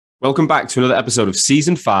Welcome back to another episode of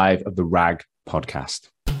Season 5 of the RAG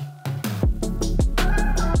podcast.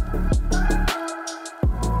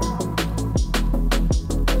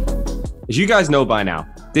 As you guys know by now,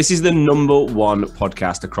 this is the number one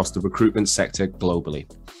podcast across the recruitment sector globally.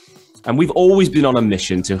 And we've always been on a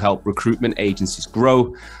mission to help recruitment agencies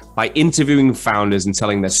grow by interviewing founders and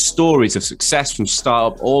telling their stories of success from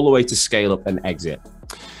startup all the way to scale up and exit.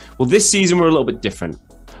 Well, this season we're a little bit different.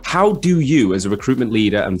 How do you, as a recruitment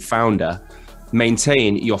leader and founder,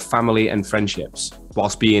 maintain your family and friendships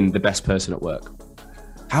whilst being the best person at work?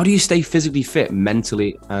 How do you stay physically fit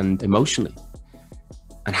mentally and emotionally?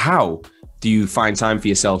 And how do you find time for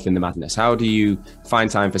yourself in the madness? How do you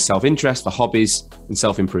find time for self-interest, for hobbies, and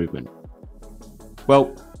self-improvement?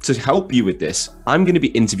 Well, to help you with this, I'm going to be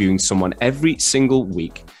interviewing someone every single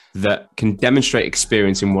week that can demonstrate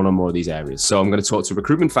experience in one or more of these areas. So I'm going to talk to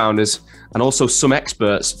recruitment founders and also some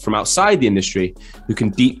experts from outside the industry who can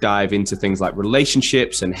deep dive into things like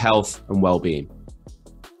relationships and health and well-being.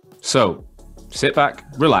 So sit back,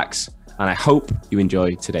 relax, and I hope you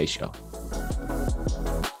enjoy today's show.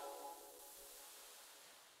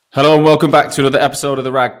 Hello and welcome back to another episode of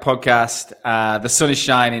the RAG podcast. The sun is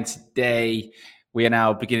shining today. We are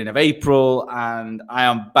now beginning of April and I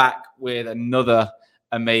am back with another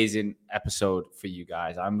amazing episode for you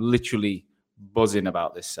guys. I'm literally buzzing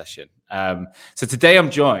about this session. So today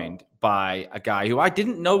I'm joined by a guy who I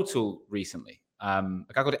didn't know till recently, a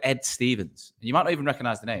guy called Ed Stevens. You might not even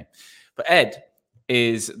recognize the name, but Ed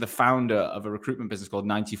is the founder of a recruitment business called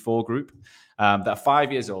 94 Group that are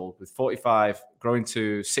 5 years old with 45, growing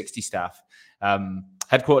to 60 staff,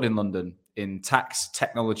 headquartered in London in tax,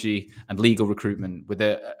 technology, and legal recruitment with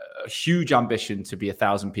a huge ambition to be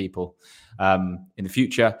 1,000 people in the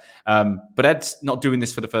future. But Ed's not doing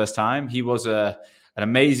this for the first time. He was an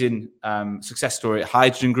amazing success story at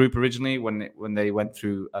Hydrogen Group originally when they went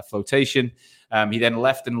through a flotation. He then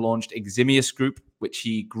left and launched Eximius Group, which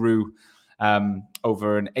he grew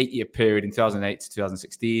over an 8-year period in 2008 to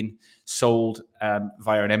 2016, sold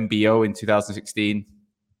via an MBO in 2016,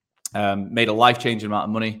 made a life-changing amount of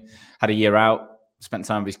money, had a year out, spent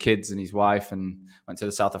time with his kids and his wife, and went to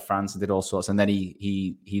the south of France and did all sorts. And then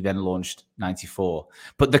he then launched 94.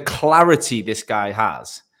 But the clarity this guy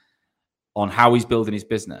has on how he's building his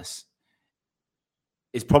business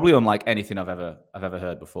is probably unlike anything I've ever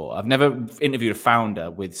heard before. I've never interviewed a founder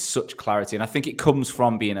with such clarity, and I think it comes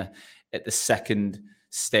from being at the second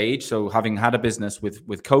stage. So having had a business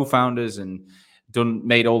with co-founders and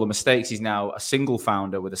made all the mistakes, he's now a single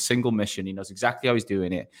founder with a single mission. He knows exactly how he's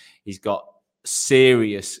doing it. He's got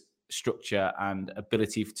serious structure and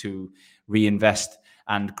ability to reinvest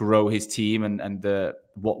and grow his team and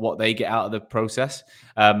what they get out of the process.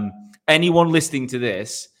 Anyone listening to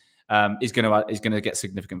this is going to get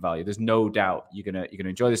significant value. There's no doubt you're going to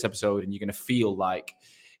enjoy this episode and you're going to feel like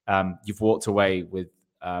you've walked away with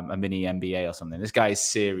a mini MBA or something. This guy is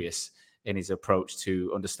serious in his approach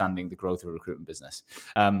to understanding the growth of a recruitment business.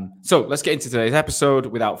 So let's get into today's episode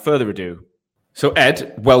without further ado. So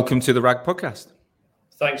Ed, welcome to the RAG podcast.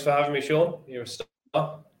 Thanks for having me, Sean. You're a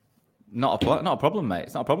star. Not a problem, mate.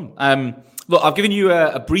 It's not a problem. Look, I've given you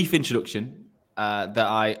a brief introduction that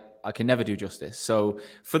I can never do justice. So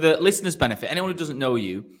for the listeners' benefit, anyone who doesn't know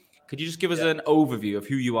you, could you just give us an overview of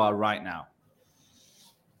who you are right now?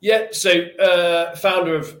 Yeah, so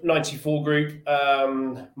founder of 94 Group.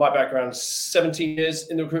 My background is 17 years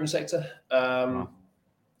in the recruitment sector.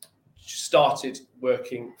 Started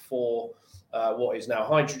working for what is now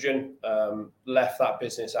Hydrogen. Left that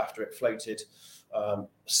business after it floated.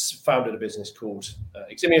 Founded a business called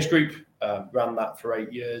Eximius Group. Ran that for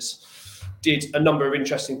 8 years. Did a number of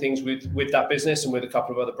interesting things with that business and with a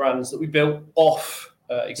couple of other brands that we built off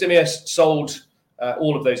Eximius. Sold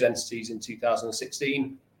all of those entities in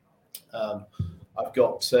 2016. I've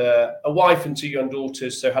got a wife and 2 young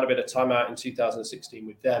daughters, so had a bit of time out in 2016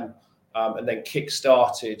 with them, and then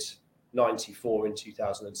kick-started 94 in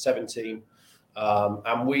 2017.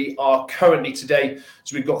 And we are currently today,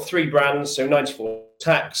 so we've got 3 brands, so 94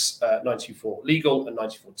 Tax, 94 Legal, and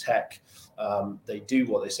 94 Tech. They do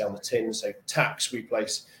what they say on the tin. So tax, we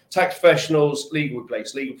place tax professionals. Legal, we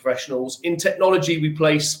place legal professionals. In technology, we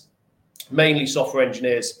place mainly software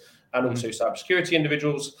engineers and also cybersecurity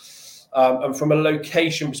individuals. And from a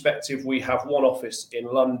location perspective, we have one office in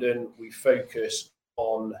London. We focus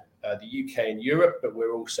on the UK and Europe, but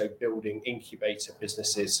we're also building incubator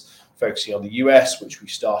businesses focusing on the US, which we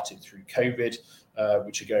started through COVID,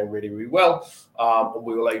 which are going really, really well. And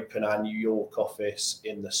we will open our New York office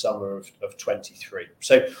in the summer of 23.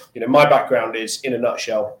 So, my background is, in a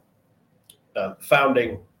nutshell,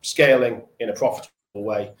 founding, scaling in a profitable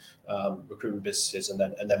way, recruitment businesses, and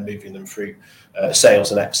then moving them through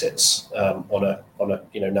sales and exits on a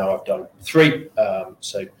now I've done 3,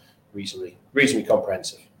 so reasonably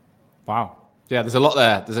comprehensive. Wow. Yeah, there's a lot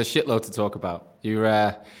there. There's a shitload to talk about.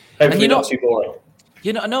 You're hopefully not too boring.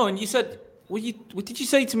 No, and you said, what did you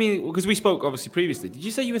say to me? Because we spoke obviously previously. Did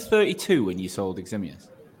you say you were 32 when you sold Eximius?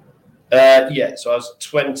 Yeah, so I was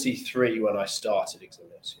 23 when I started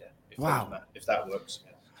Eximius. Yeah. If that works.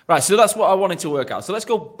 Yeah. Right, so that's what I wanted to work out. So let's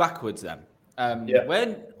go backwards then.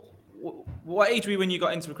 What age were you when you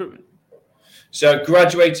got into recruitment? So I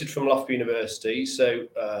graduated from Loughborough University. So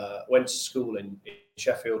went to school in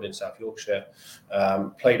Sheffield in South Yorkshire.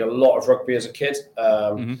 Played a lot of rugby as a kid.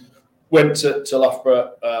 Went to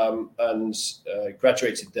Loughborough and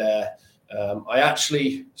graduated there.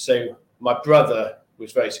 So my brother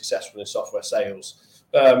was very successful in software sales,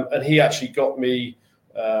 and he actually got me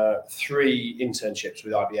 3 internships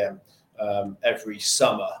with IBM every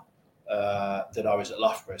summer that I was at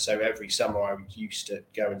Loughborough. So every summer I used to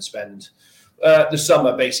go and spend the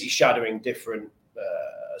summer basically shadowing different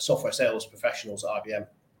software sales professionals at IBM,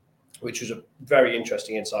 which was a very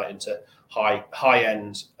interesting insight into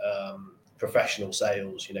high-end professional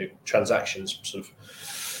sales, transactions, sort of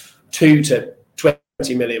 2 to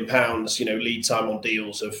 20 million pounds, lead time on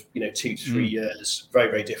deals of, 2 to 3 years, very,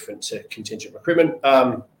 very different to contingent recruitment.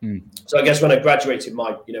 So I guess when I graduated,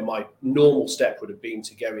 my normal step would have been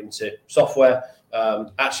to go into software.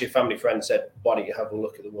 Actually, a family friend said, why don't you have a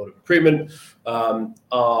look at the world of recruitment?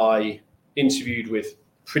 I interviewed with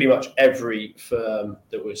pretty much every firm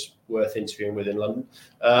that was worth interviewing with in London.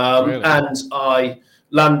 Really? And I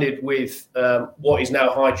landed with what is now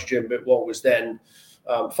Hydrogen, but what was then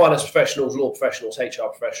finance professionals, law professionals, HR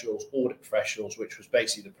professionals, audit professionals, which was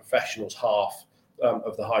basically the professionals half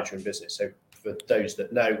of the Hydrogen business. So for those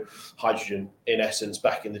that know, Hydrogen, in essence,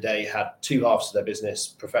 back in the day, had 2 halves of their business,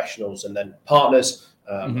 professionals and then partners.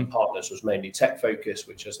 And partners was mainly tech focused,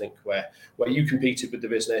 which I think where you competed with the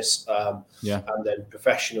business. And then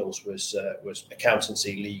professionals was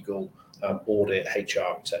accountancy, legal, audit,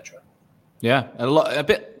 HR, etc. Yeah, a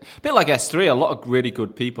bit like S3. A lot of really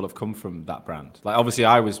good people have come from that brand. Like obviously,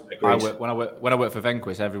 when I worked for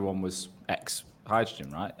Venquis, everyone was ex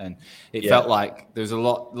Hydrogen, right? And it felt like there's a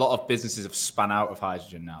lot of businesses have spun out of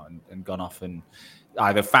Hydrogen now and gone off and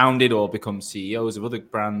either founded or become CEOs of other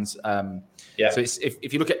brands. So it's,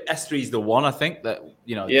 if you look at S3 is the one, I think that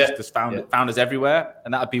just founders everywhere,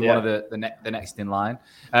 and that would be one of the next in line.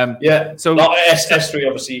 So S3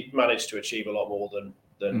 obviously managed to achieve a lot more than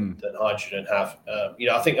Hydrogen have.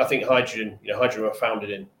 I think Hydrogen were founded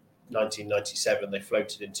in 1997. They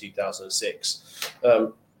floated in 2006.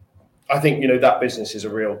 I think that business is a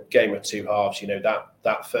real game of 2 halves.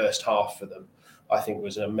 That first half for them, I think,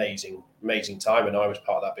 was an amazing time, and I was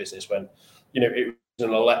part of that business when it was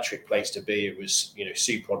an electric place to be. It was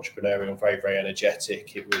super entrepreneurial, very, very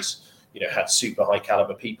energetic. It was had super high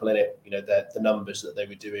caliber people in it. The numbers that they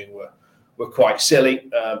were doing were quite silly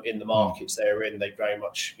in the markets they were in. They very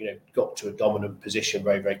much got to a dominant position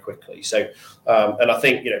very, very quickly. So and I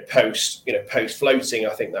think post floating,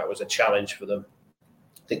 I think that was a challenge for them.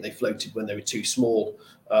 I think they floated when they were too small,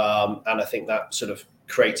 and I think that sort of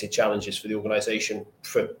created challenges for the organisation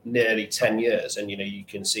for nearly 10 years. And you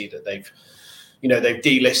can see that they've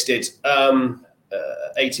delisted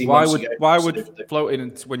 18 months ago. Why would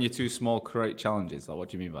floating when you're too small create challenges? Or what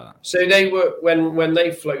do you mean by that? So they were when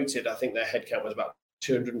they floated, I think their headcount was about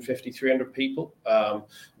 250, 300 people.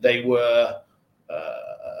 They were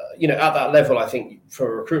at that level. I think from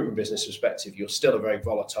a recruitment business perspective, you're still a very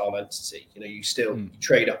volatile entity. You still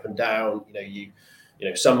trade up and down.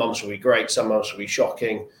 Some months will be great, some months will be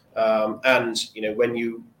shocking. And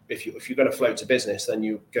if you're going to float a business, then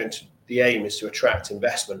the aim is to attract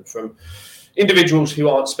investment from individuals who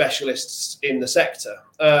aren't specialists in the sector.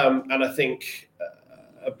 And I think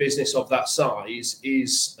a business of that size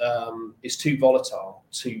is too volatile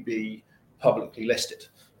to be publicly listed.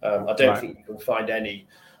 I don't think you can find any.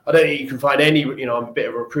 I'm a bit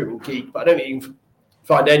of a recruitment geek, but I don't think you can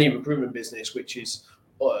find any recruitment business which is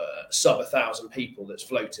sub 1,000 people that's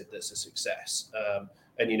floated that's a success.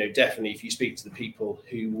 And definitely if you speak to the people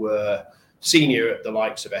who were senior at the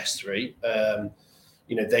likes of S3,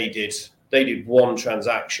 they did one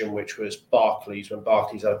transaction, which was Barclays, when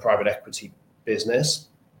Barclays had a private equity business.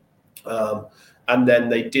 And then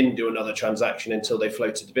they didn't do another transaction until they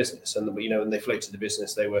floated the business. And when they floated the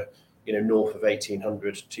business, they were north of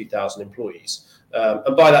 1,800, 2,000 employees.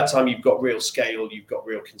 And by that time, you've got real scale, you've got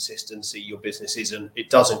real consistency. Your business it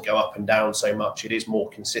doesn't go up and down so much. It is more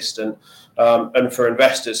consistent. And for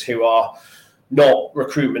investors who are not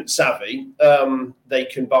recruitment savvy, they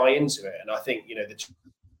can buy into it. And I think,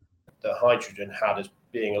 the Hydrogen had as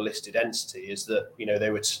being a listed entity is that,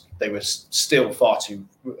 they were still far too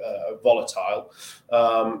volatile,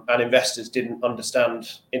 and investors didn't understand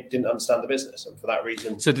the business, and for that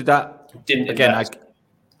reason, so did that didn't again? invest.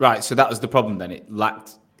 Right, so that was the problem. Then it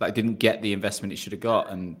lacked, like, didn't get the investment it should have got,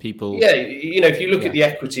 and people. Yeah, if you look at the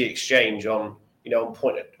equity exchange on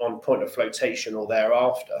point of flotation or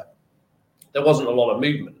thereafter, there wasn't a lot of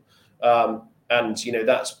movement, and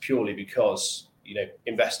that's purely because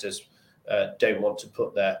investors don't want to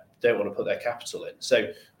put their capital in.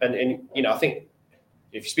 So, and I think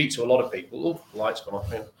if you speak to a lot of people, the light's gone off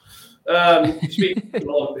here. You speak to a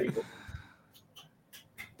lot of people.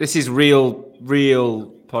 This is real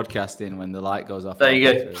podcasting when the light goes off. There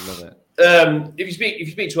you go. I love it. If you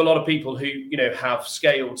speak to a lot of people who have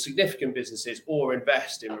scaled significant businesses or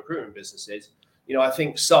invest in recruitment businesses, I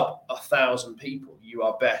think sub 1,000 people, you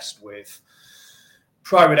are best with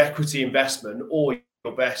private equity investment, or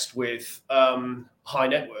you're best with high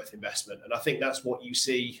net worth investment, and I think that's what you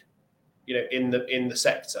see, in the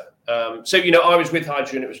sector. So I was with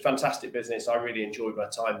Hydrogen; it was a fantastic business. I really enjoyed my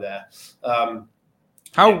time there.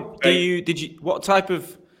 What type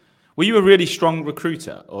of, were you a really strong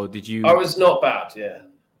recruiter, or did you? I was not bad, yeah.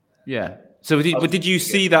 Yeah. So did you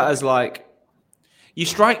see that as like, you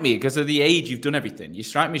strike me because of the age you've done everything. You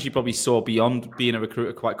strike me as you probably saw beyond being a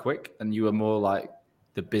recruiter quite quick, and you were more like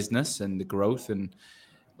the business and the growth and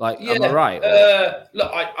like, am I right?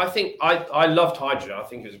 Look, I think I loved Hydrogen. I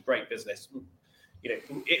think it was a great business.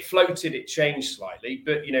 It floated, it changed slightly,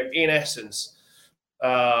 but in essence,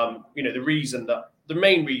 the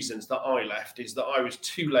main reasons that I left is that I was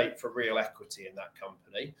too late for real equity in that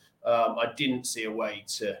company. I didn't see a way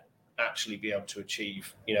to actually be able to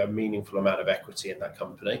achieve, a meaningful amount of equity in that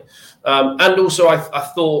company. And also I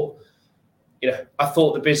thought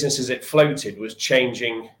the business as it floated was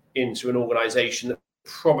changing into an organization that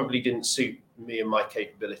probably didn't suit me and my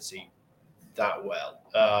capability that well.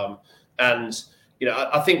 And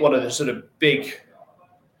I think one of the sort of big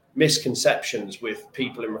misconceptions with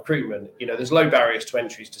people in recruitment, there's low barriers to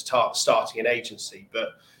entry to starting an agency,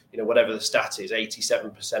 but whatever the stat is,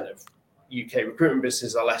 87% of UK recruitment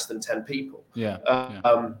businesses are less than 10 people.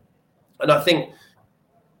 And I think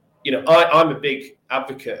I'm a big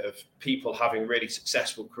advocate of people having really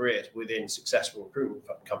successful careers within successful recruitment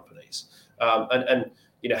companies, and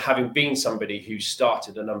having been somebody who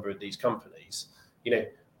started a number of these companies,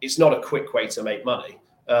 it's not a quick way to make money.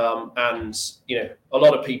 And a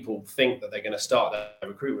lot of people think that they're going to start their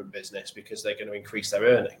recruitment business because they're going to increase their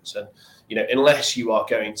earnings, and unless you are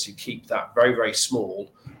going to keep that very, very small,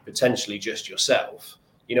 potentially just yourself,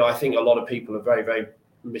 I think a lot of people are very, very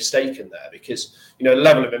mistaken there, because the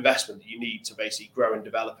level of investment that you need to basically grow and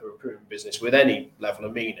develop a recruitment business with any level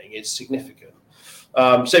of meaning is significant.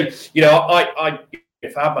 So I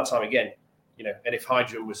if I had my time again, and if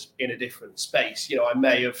Hydrogen was in a different space, I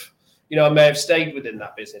may have stayed within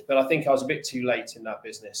that business, but I think I was a bit too late in that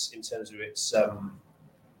business in terms of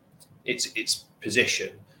its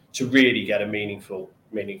position to really get a meaningful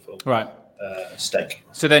right stake.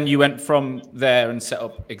 So then you went from there and set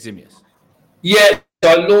up Eximius. Yeah, so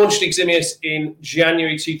I launched Eximius in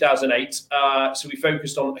January 2008. So we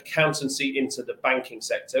focused on accountancy into the banking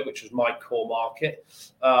sector, which was my core market.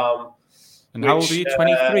 And how old are you?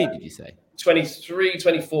 23, did you say? 23,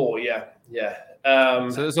 24, yeah. So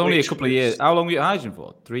there's only a couple of years. How long were you at Hydrogen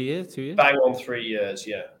for? 3 years, 2 years? Bang on 3 years,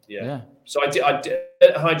 yeah. So I did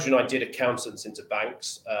at Hydrogen. I did accountants into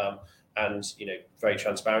banks, and very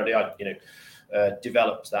transparently, I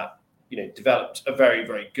developed that. Developed a very,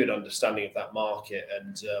 very good understanding of that market,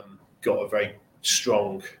 and got a very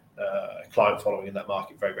strong client following in that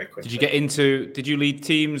market very, very quickly. Did you lead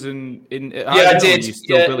teams and in? I did.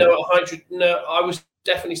 No, at Hydrogen, no, I was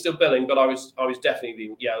definitely still billing, but I was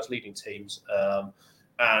definitely I was leading teams,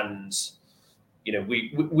 and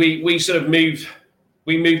we sort of moved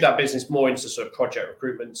that business more into sort of project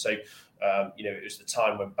recruitment. So it was the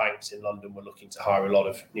time when banks in London were looking to hire a lot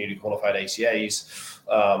of newly qualified ACAs.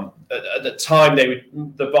 At the time,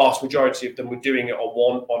 the vast majority of them were doing it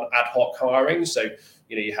on ad hoc hiring. So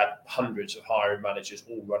you had hundreds of hiring managers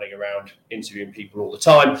all running around interviewing people all the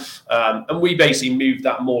time, and we basically moved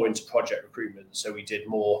that more into project recruitment. So we did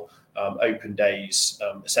more open days,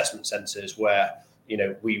 assessment centres where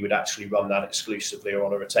we would actually run that exclusively or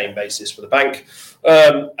on a retained basis for the bank,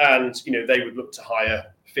 and they would look to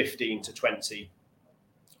hire 15 to 20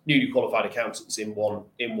 newly qualified accountants in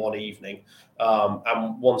one evening.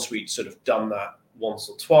 And once we'd sort of done that once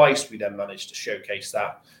or twice, we then managed to showcase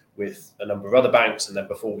that with a number of other banks, and then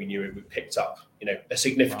before we knew it, we picked up, a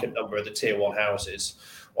significant number of the tier one houses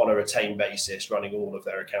on a retained basis, running all of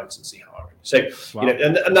their accountancy hiring. So,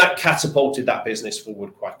 and that catapulted that business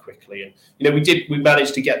forward quite quickly. And, we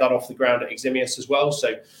managed to get that off the ground at Eximius as well.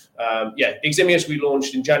 So, Eximius we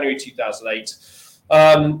launched in January 2008.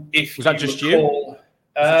 Was that just you?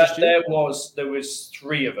 There was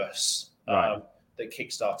three of us that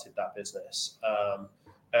kickstarted that business.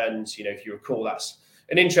 And, if you recall, that's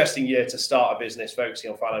an interesting year to start a business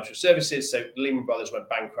focusing on financial services. So Lehman Brothers went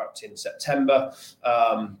bankrupt in September.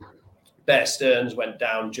 Bear Stearns went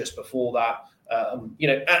down just before that.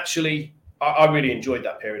 Actually, I really enjoyed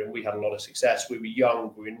that period, and we had a lot of success. We were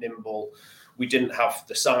young, we were nimble. We didn't have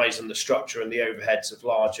the size and the structure and the overheads of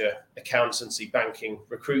larger accountancy banking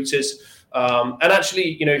recruiters. And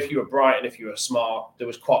actually, if you were bright and if you were smart, there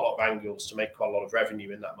was quite a lot of angles to make quite a lot of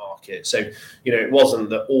revenue in that market. So, it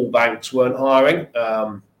wasn't that all banks weren't hiring,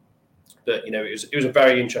 but it was a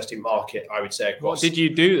very interesting market, I would say. What did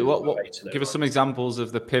you do? What give us some examples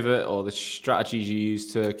of the pivot or the strategies you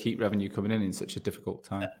used to keep revenue coming in such a difficult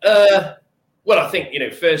time? Well, I think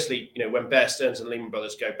firstly, when Bear Stearns and Lehman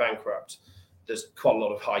Brothers go bankrupt, there's quite a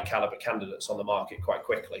lot of high caliber candidates on the market quite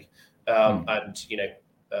quickly, and you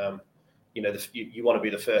want to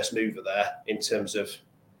be the first mover there in terms of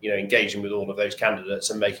engaging with all of those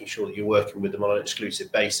candidates and making sure that you're working with them on an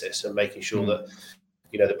exclusive basis and making sure that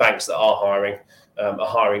the banks that are hiring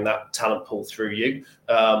that talent pool through you.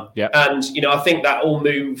 And I think that all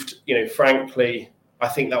moved. Frankly, I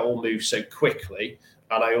think that all moved so quickly,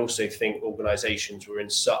 and I also think organisations were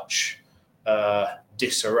in such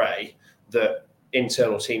disarray that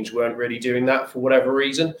internal teams weren't really doing that for whatever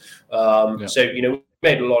reason. So, we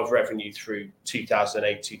made a lot of revenue through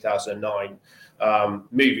 2008, 2009,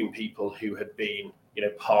 moving people who had been,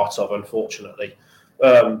 part of, unfortunately,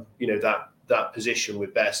 that position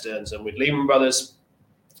with Bear Stearns and with Lehman Brothers.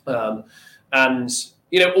 And,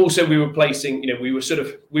 also we were placing, we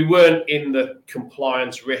weren't in the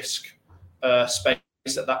compliance risk space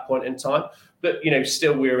at that point in time, but,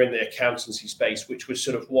 still we were in the accountancy space, which was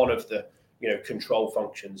sort of one of the, control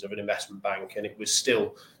functions of an investment bank. And it was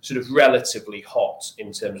still sort of relatively hot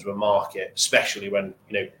in terms of a market, especially when,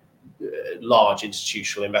 large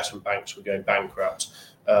institutional investment banks were going bankrupt.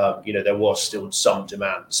 There was still some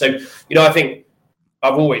demand. So, I think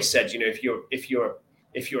I've always said, if you're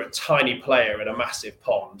a tiny player in a massive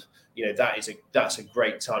pond, that's a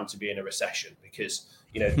great time to be in a recession, because,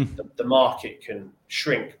 the market can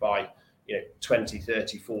shrink by 20,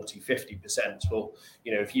 30, 40, 50%. Well,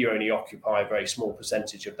 if you only occupy a very small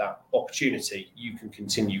percentage of that opportunity, you can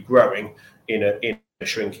continue growing in a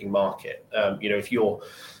shrinking market. If you're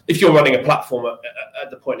running a platform at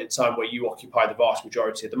the point in time where you occupy the vast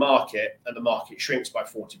majority of the market and the market shrinks by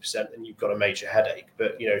 40%, then you've got a major headache.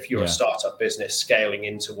 But if you're a startup business scaling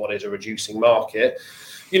into what is a reducing market,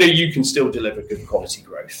 you can still deliver good quality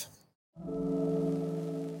growth.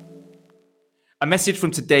 A message from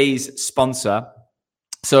today's sponsor.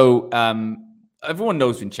 So everyone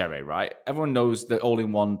knows Vincere, right? Everyone knows the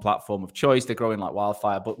all-in-one platform of choice. They're growing like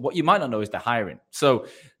wildfire. But what you might not know is they're hiring. So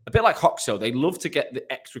a bit like Hoxo, they love to get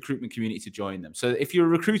the ex-recruitment community to join them. So if you're a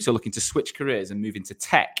recruiter looking to switch careers and move into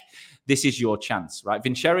tech, this is your chance, right?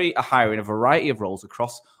 Vincere are hiring a variety of roles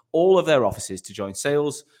across all of their offices to join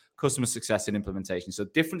sales, customer success, and implementation. So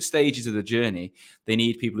different stages of the journey, they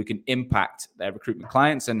need people who can impact their recruitment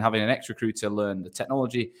clients, and having an ex-recruiter learn the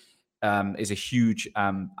technology is a huge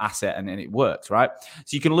asset, and it works, right?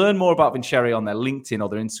 So you can learn more about Vincere on their LinkedIn or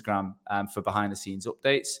their Instagram for behind-the-scenes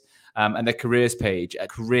updates, and their careers page at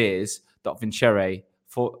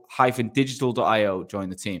careers.vincere-digital.io. Join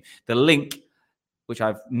the team. The link, which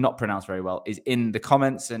I've not pronounced very well, is in the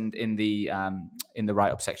comments and in the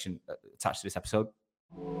write-up section attached to this episode.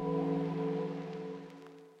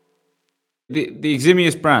 The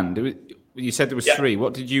Eximius brand, you said there was three.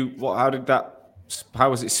 How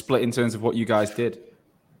was it split in terms of what you guys did?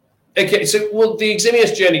 Okay, so the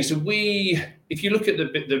Eximius journey. So if you look at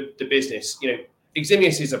the business,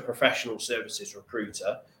 Eximius is a professional services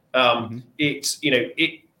recruiter.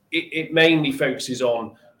 It mainly focuses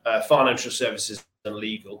on financial services and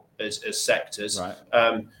legal as sectors. Right.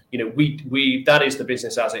 That is the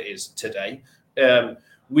business as it is today.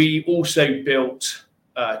 We also built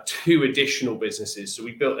two additional businesses. So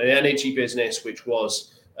we built an energy business, which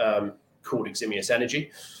was called Eximius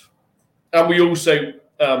Energy. And we also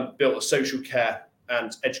built a social care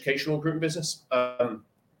and educational recruitment business.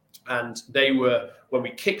 And they were, when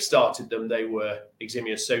we kickstarted them, they were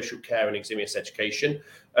Eximius Social Care and Eximius Education.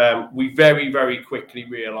 We very, very quickly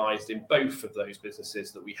realized in both of those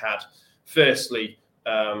businesses that we had, firstly,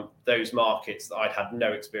 those markets that I'd had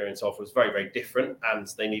no experience of was very, very different, and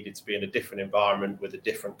they needed to be in a different environment with a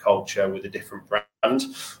different culture, with a different brand.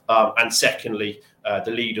 And secondly,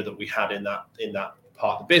 the leader that we had in that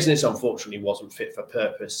part of the business unfortunately wasn't fit for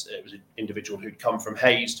purpose. It was an individual who'd come from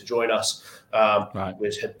Hayes to join us,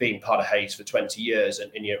 had been part of Hayes for 20 years.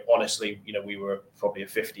 And honestly, we were probably a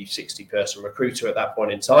 50, 60 person recruiter at that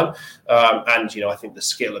point in time. And I think the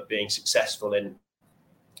skill of being successful in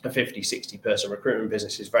a 50, 60 person recruitment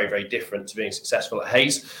business is very, very different to being successful at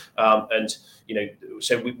Hayes.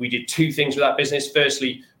 So we did two things with that business.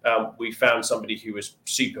 Firstly, we found somebody who was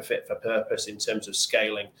super fit for purpose in terms of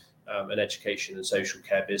scaling an education and social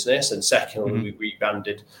care business. And secondly, we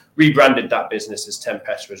rebranded that business as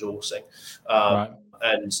Tempest Resourcing.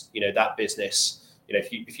 And, that business,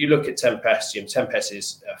 if you look at Tempest, Tempest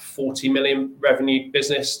is a 40 million revenue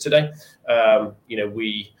business today. I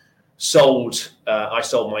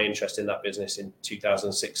sold my interest in that business in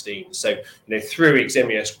 2016. So, through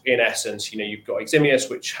Eximius, in essence, you've got Eximius,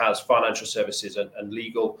 which has financial services and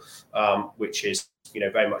legal, which is,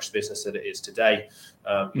 very much the business that it is today.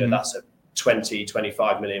 That's a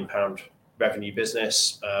 25 million pound revenue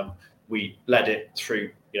business. We led it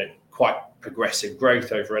through, quite progressive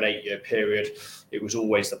growth over an 8-year period. It was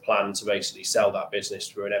always the plan to basically sell that business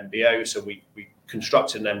through an MBO. So we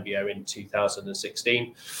constructed an MBO in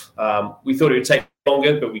 2016. We thought it would take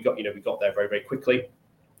longer, but we got there very, very quickly.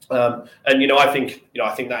 I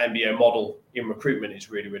think that MBO model in recruitment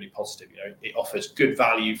is really, really positive. It offers good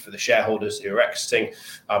value for the shareholders who are exiting.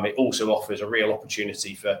 It also offers a real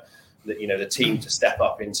opportunity for the team to step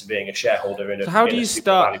up into being a shareholder in a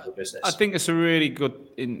valuable business. I think it's a really good,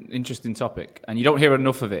 interesting topic, and you don't hear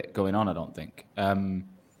enough of it going on, I don't think.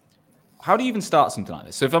 How do you even start something like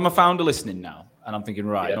this? So if I'm a founder listening now and I'm thinking,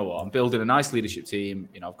 right, you know what, I'm building a nice leadership team,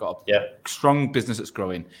 I've got a strong business that's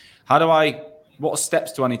growing. What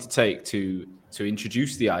steps do I need to take to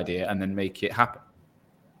introduce the idea and then make it happen?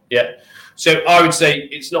 Yeah. So I would say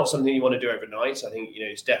it's not something you want to do overnight. I think,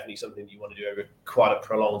 it's definitely something that you want to do over quite a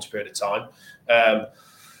prolonged period of time.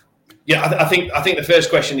 I think the first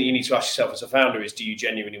question that you need to ask yourself as a founder is, do you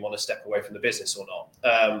genuinely want to step away from the business or not?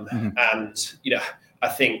 And, I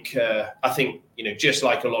think, just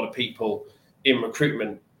like a lot of people in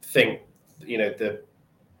recruitment think,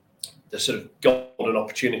 the sort of golden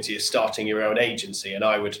opportunity is starting your own agency. And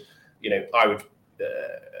I would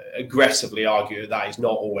aggressively argue that is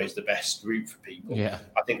not always the best route for people.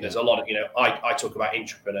 I think there's a lot of, I talk about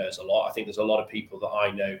entrepreneurs a lot. I think there's a lot of people that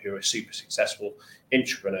I know who are super successful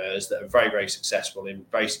entrepreneurs that are very, very successful in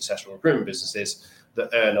very successful recruitment businesses that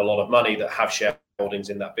earn a lot of money, that have shareholdings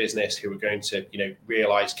in that business, who are going to,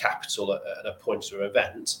 realize capital at a point or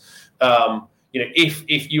event.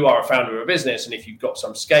 If you are a founder of a business and if you've got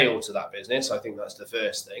some scale to that business, I think that's the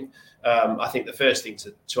first thing. I think the first thing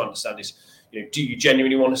to understand is, do you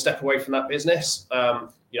genuinely want to step away from that business? I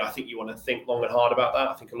think you want to think long and hard about that.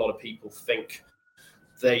 I think a lot of people think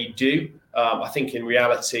they do. I think in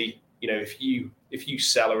reality, if you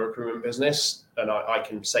sell a recruitment business, and I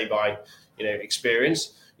can say by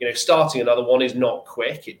experience, starting another one is not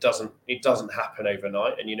quick. It doesn't happen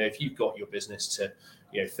overnight. And if you've got your business to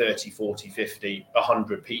 30, 40, 50,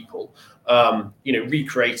 100 people,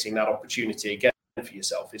 recreating that opportunity again for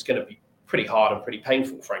yourself is going to be pretty hard and pretty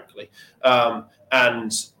painful, frankly.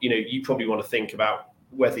 And you probably want to think about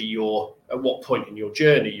whether you're at what point in your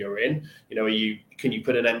journey you're in. Can you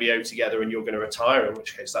put an MBO together and you're going to retire, in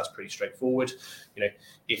which case that's pretty straightforward.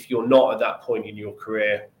 If you're not at that point in your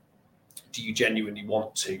career, do you genuinely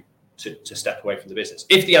want to step away from the business?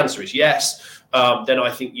 If the answer is yes, then I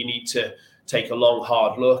think you need to take a long,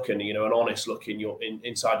 hard look and an honest look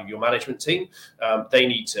inside of your management team. They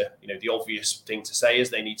need to, the obvious thing to say is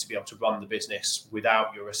they need to be able to run the business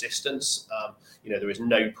without your assistance. There is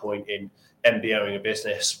no point in MBOing a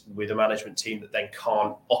business with a management team that then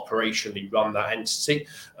can't operationally run that entity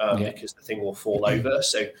because the thing will fall over.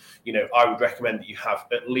 So, I would recommend that you have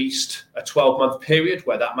at least a 12-month period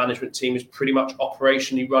where that management team is pretty much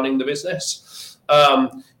operationally running the business.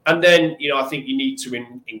 And then, I think you need to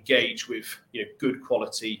engage with, good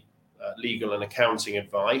quality legal and accounting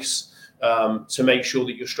advice to make sure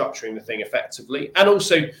that you're structuring the thing effectively, and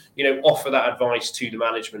also, offer that advice to the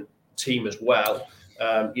management team as well.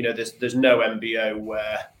 There's no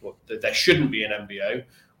MBO there shouldn't be an MBO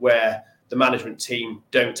where the management team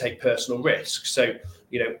don't take personal risks. So,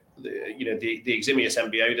 the Eximius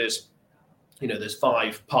MBO, there's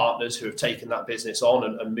 5 partners who have taken that business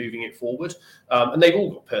on and moving it forward, and they've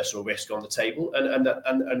all got personal risk on the table,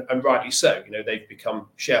 and rightly so. They've become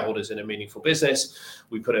shareholders in a meaningful business.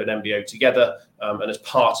 We put an MBO together, and as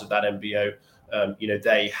part of that MBO,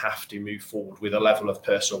 they have to move forward with a level of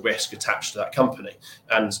personal risk attached to that company.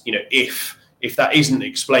 And if that isn't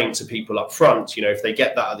explained to people up front, if they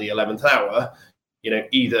get that at the 11th hour,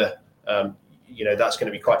 either that's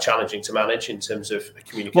going to be quite challenging to manage in terms of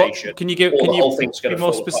communication. Can you be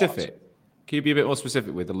more specific? Can you be a bit more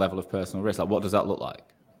specific with the level of personal risk? Like, what does that look like?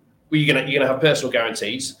 Well, you're going to have personal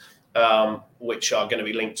guarantees, which are going to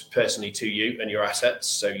be linked personally to you and your assets.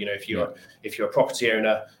 So, if you're a property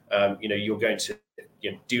owner, you're going to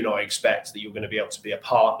do not expect that you're going to be able to be a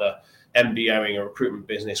partner MBOing a recruitment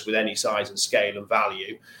business with any size and scale and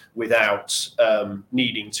value without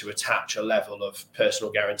needing to attach a level of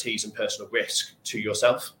personal guarantees and personal risk to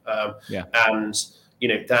yourself. And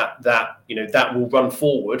that will run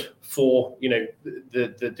forward for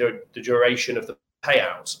the duration of the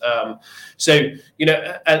payout.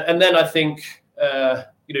 And then I think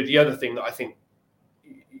the other thing that I think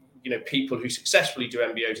people who successfully do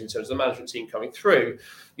MBOs in terms of the management team coming through,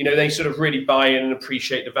 they sort of really buy in and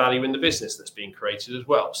appreciate the value in the business that's being created as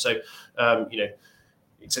well. So,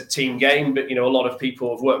 it's a team game, but, a lot of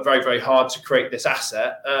people have worked very, very hard to create this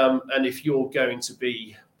asset. And if you're going to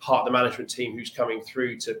be part of the management team who's coming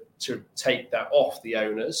through to take that off the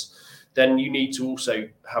owners, then you need to also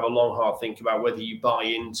have a long, hard think about whether you buy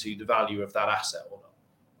into the value of that asset or not.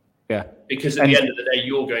 Yeah. Because at the end of the day,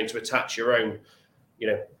 you're going to attach your own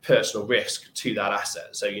personal risk to that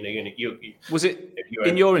asset. So, was it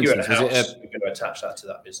in your instance? You're going to attach that to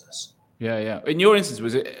that business. Yeah. In your instance,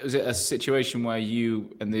 was it a situation where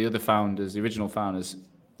you and the other founders, the original founders,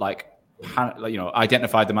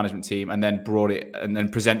 identified the management team and then brought it and then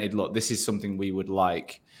presented, look, this is something we would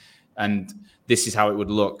like, and this is how it would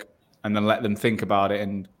look, and then let them think about it?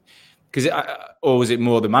 And or was it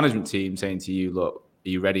more the management team saying to you, look, are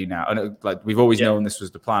you ready now? And we've always known this was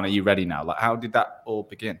the plan. Are you ready now? Like, how did that all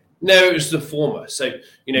begin? No, it was the former. So,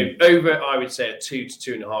 over, I would say, a 2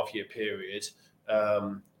 to 2.5 year period,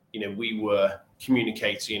 we were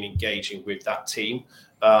communicating and engaging with that team,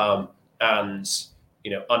 and,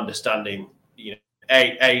 understanding,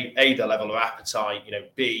 A, the level of appetite,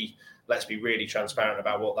 B, let's be really transparent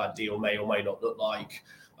about what that deal may or may not look like.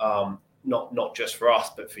 Not just for us,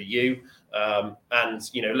 but for you. And,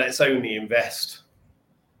 let's only invest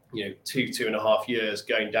 2.5 years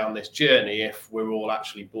going down this journey if we're all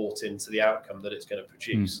actually bought into the outcome that it's going to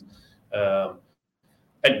produce.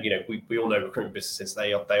 And we all know recruitment businesses,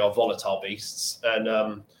 they are volatile beasts, and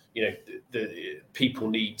the people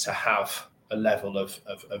need to have a level of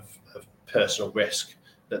personal risk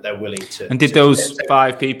that they're willing to. And did those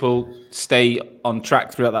 5 people stay on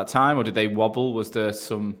track throughout that time, or did they wobble? Was there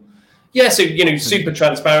some? Yeah, so super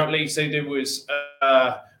transparently. So there was.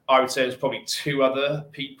 I would say there's probably 2 other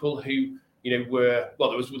people who, were,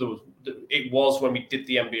 well, it was when we did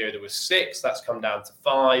the MBO, there was 6, that's come down to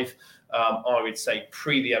 5. I would say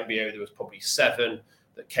pre the MBO, there was probably 7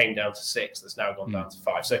 that came down to 6, that's now gone down to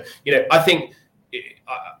 5. So, I think,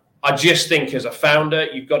 I just think as a founder,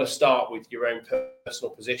 you've got to start with your own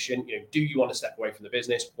personal position. Do you want to step away from the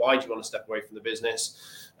business? Why do you want to step away from the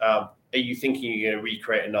business? Are you thinking you're going to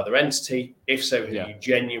recreate another entity? If so, have you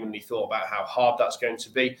genuinely thought about how hard that's going to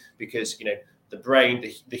be? Because, the brain,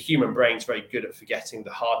 the human brain is very good at forgetting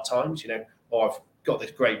the hard times. I've got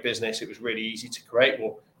this great business. It was really easy to create.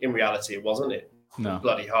 Well, in reality, it wasn't. It was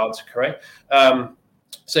bloody hard to create.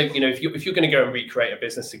 So, if you're going to go and recreate a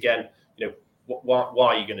business again,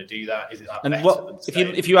 why are you going to do that? Is it that? And what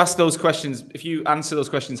if you ask those questions? If you answer those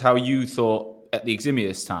questions, how you thought at the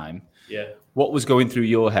Eximius time? Yeah. What was going through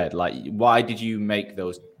your head? Like, why did you make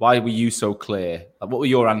those? Why were you so clear? Like, what were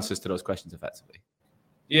your answers to those questions, effectively?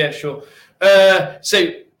 Yeah, sure.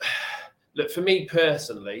 So, look, for me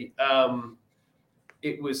personally,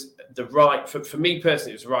 it was the right for me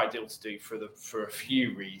personally. It was the right deal to do for a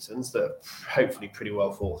few reasons that are hopefully pretty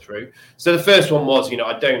well thought through. So the first one was,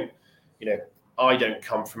 I don't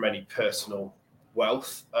come from any personal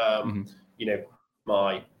wealth.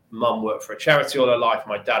 My mum worked for a charity all her life.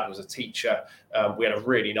 My dad was a teacher. We had a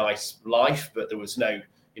really nice life, but there was there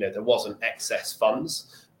wasn't excess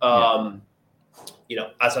funds.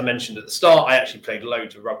 As I mentioned at the start, I actually played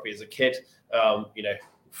loads of rugby as a kid.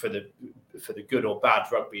 For the good or bad,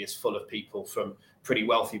 rugby is full of people from pretty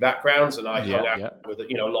wealthy backgrounds, and I hung out with a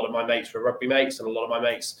lot of my mates were rugby mates, and a lot of my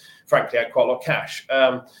mates, frankly, had quite a lot of cash.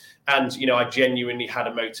 And I genuinely had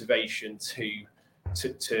a motivation to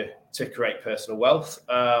create personal wealth.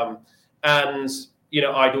 And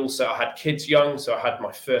I had kids young, so I had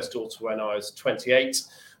my first daughter when I was 28.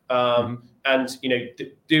 And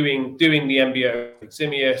doing the MBO at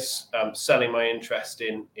Eximius, selling my interest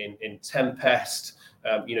in Tempest,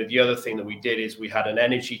 The other thing that we did is we had an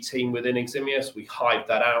energy team within Eximius. We hived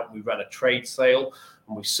that out. We ran a trade sale,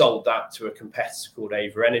 and we sold that to a competitor called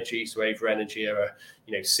Ava Energy. So Ava Energy are a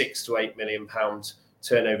 £6 to £8 million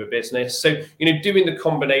turnover business. So doing the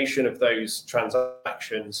combination of those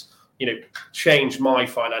transactions, changed my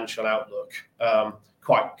financial outlook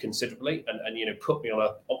quite considerably, and put me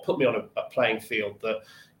on a playing field that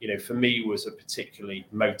for me was a particularly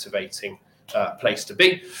motivating place to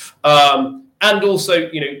be. And also,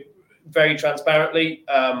 very transparently,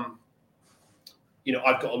 I've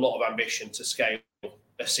got a lot of ambition to scale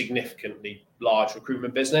a significantly large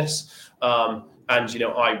recruitment business. And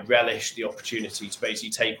I relish the opportunity to basically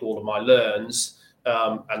take all of my learns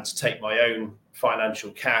and to take my own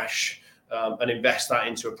financial cash and invest that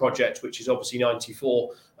into a project, which is obviously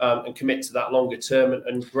 94, and commit to that longer term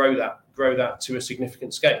and grow that to a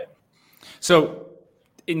significant scale. So,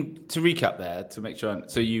 to recap there, to make sure,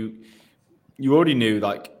 so you already knew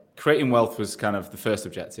like creating wealth was kind of the first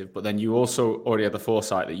objective, but then you also already had the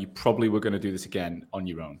foresight that you probably were going to do this again on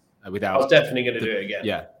your own. I was definitely going to do it again.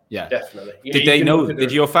 Yeah, definitely. Did they know?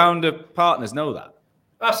 Did your founder partners know that?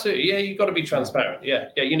 Absolutely. Yeah, you've got to be transparent. Yeah.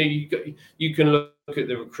 You can look at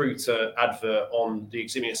the recruiter advert on the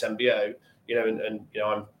Eximius MBO, and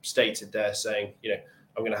I'm stated there saying,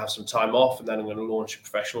 I'm going to have some time off, and then I'm going to launch a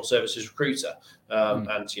professional services recruiter.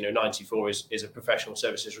 And 94 is a professional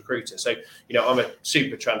services recruiter. So I'm a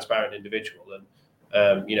super transparent individual,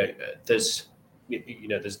 and there's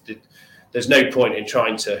no point in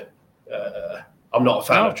trying to. I'm not a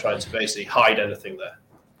fan of trying to basically hide anything there.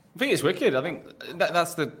 I think it's wicked. I think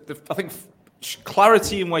that's I think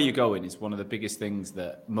clarity in where you're going is one of the biggest things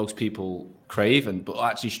that most people crave but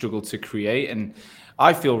actually struggle to create. And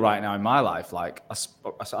I feel right now in my life, like I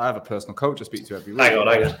have a personal coach I speak to every week. Hang on.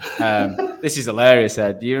 This is hilarious,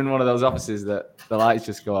 Ed. You're in one of those offices that the lights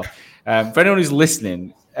just go off. For anyone who's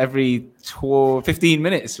listening, every 15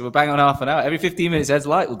 minutes, we're bang on half an hour. Every 15 minutes, Ed's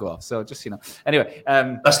light will go off. So just, anyway.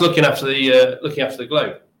 That's looking after the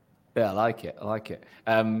globe. Yeah, I like it. But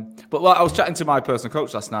I was chatting to my personal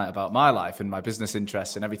coach last night about my life and my business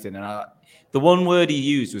interests and everything. And the one word he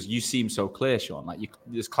used was, "You seem so clear, Sean." Like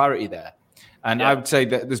there's clarity there. And I would say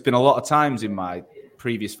that there's been a lot of times in my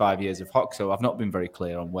previous 5 years of Hoxo, I've not been very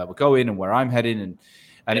clear on where we're going and where I'm heading.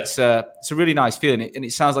 And it's a really nice feeling. And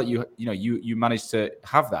it sounds like you managed to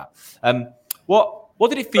have that. What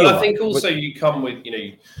did it feel like? I think also you come with,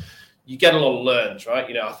 you get a lot of learns, right?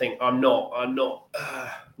 I think I'm not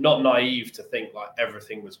naive to think like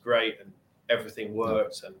everything was great and everything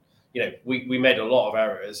worked. And, we made a lot of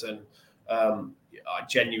errors, and I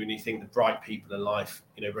genuinely think the bright people in life,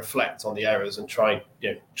 reflect on the errors and try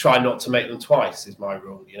not to make them twice is my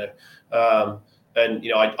rule, And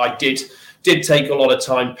I did take a lot of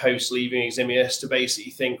time post leaving Eximius to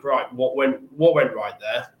basically think, right, what went right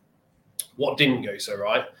there, what didn't go so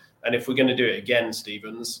right, and if we're going to do it again,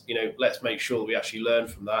 Stevens, let's make sure that we actually learn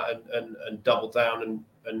from that and double down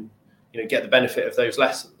and get the benefit of those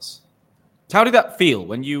lessons. How did that feel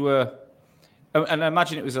when you were? And I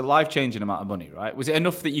imagine it was a life-changing amount of money, right? Was it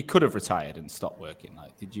enough that you could have retired and stopped working?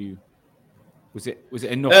 Like, did you? Was it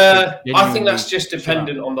enough? I think that's just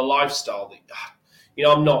dependent on the lifestyle. I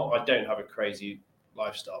don't have a crazy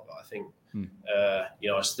lifestyle, but I think, I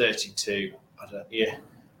was 32.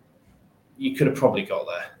 You could have probably got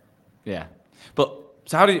there. Yeah. But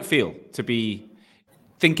so how did it feel to be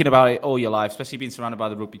thinking about it all your life, especially being surrounded by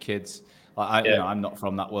the rugby kids? Like I'm not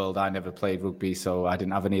from that world. I never played rugby, so I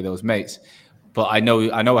didn't have any of those mates. But I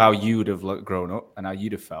know how you would have grown up and how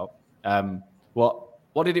you'd have felt.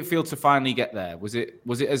 What did it feel to finally get there? Was it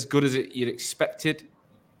as good as you'd expected?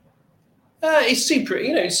 It's super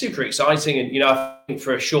exciting, and I think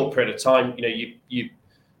for a short period of time, you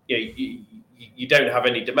don't have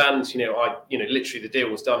any demands. Literally the deal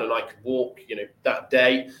was done, and I could walk. That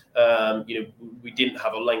day, we didn't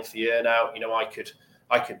have a lengthy earn out.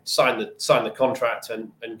 I could sign the contract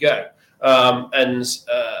and go. That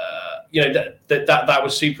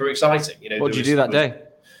was super exciting. What did you do that day?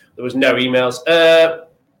 There was no emails.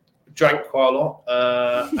 Drank quite a lot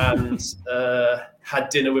and had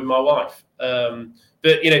dinner with my wife. But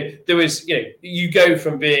there was you go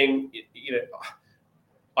from being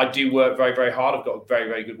I do work very, very hard. I've got a very,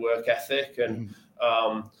 very good work ethic, and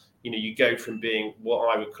you go from being what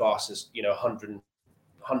I would class as 100%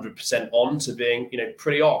 on to being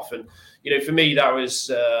pretty off. And for me that was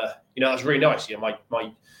that was really nice.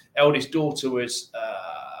 My eldest daughter was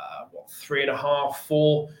 3.5,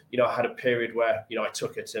 4. I had a period where I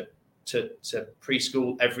took her to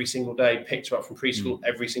preschool every single day, picked her up from preschool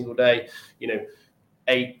every single day,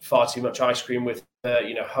 ate far too much ice cream with her,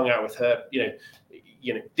 hung out with her.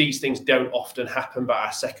 these things don't often happen, but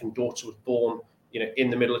our second daughter was born, in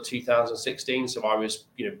the middle of 2016. So I was,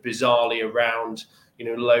 bizarrely around,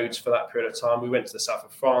 loads for that period of time. We went to the south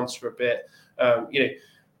of France for a bit.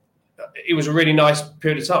 It was a really nice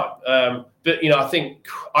period of time. But, I think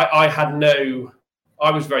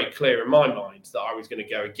I was very clear in my mind that I was going to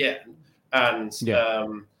go again. And,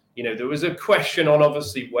 there was a question on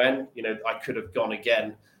obviously when, I could have gone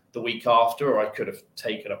again the week after, or I could have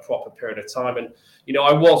taken a proper period of time. And,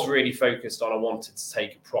 I was really focused on, I wanted to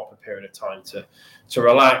take a proper period of time to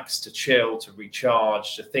relax, to chill, to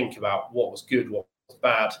recharge, to think about what was good, what was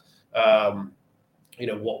bad,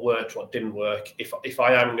 what worked, what didn't work. If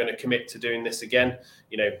I am going to commit to doing this again,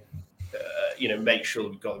 make sure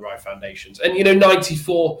we've got the right foundations. And,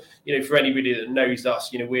 94, for anybody that knows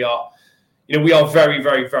us, we are very,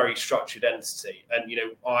 very, very structured entity. And,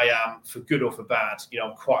 I am, for good or for bad,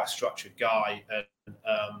 I'm quite a structured guy. And,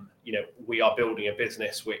 we are building a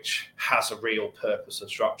business which has a real purpose and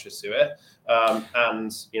structure to it.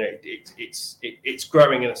 And, it's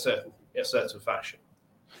growing in a certain fashion.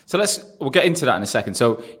 So we'll get into that in a second.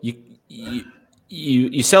 So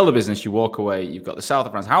you sell the business, you walk away, you've got the south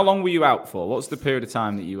of France. How long were you out for? What's the period of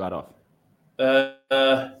time that you had off?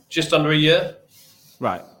 Just under a year.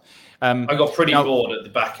 Right. I got pretty bored at the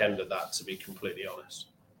back end of that, to be completely honest.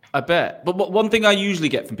 I bet. But one thing I usually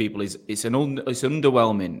get from people is it's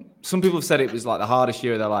underwhelming. Some people have said it was like the hardest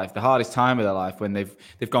year of their life, the hardest time of their life, when they've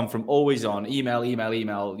gone from always on email.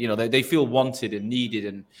 They feel wanted and needed,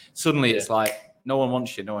 and suddenly it's like no one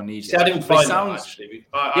wants you, no one needs you. I didn't find that actually.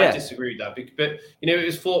 I disagree with that, but it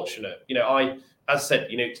was fortunate. As I said,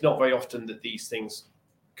 it's not very often that these things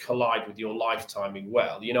collide with your life timing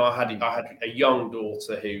well. I had a young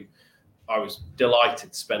daughter who I was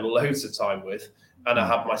delighted to spend loads of time with, and I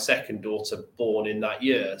had my second daughter born in that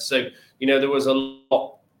year. So, there was a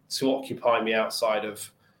lot to occupy me outside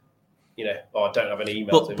of, I don't have an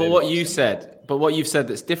email. But what you've said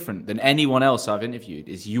that's different than anyone else I've interviewed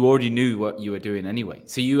is you already knew what you were doing anyway.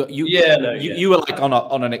 So you were like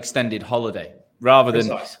on an extended holiday. Rather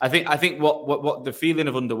than, I think what the feeling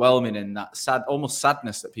of underwhelming and that almost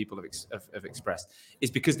sadness that people have expressed is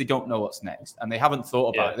because they don't know what's next and they haven't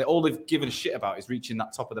thought about it. All they've given a shit about is reaching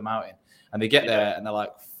that top of the mountain, and they get there and they're like,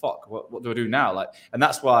 "Fuck, what do I do now?" And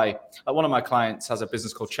that's why one of my clients has a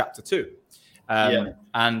business called Chapter 2,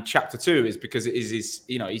 and Chapter 2 is because it is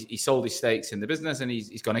he sold his stakes in the business and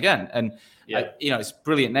he's gone again, and it's a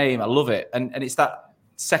brilliant name. I love it, and it's that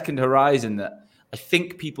second horizon that I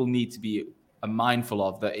think people need to be mindful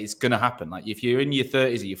of, that it's going to happen. Like if you're in your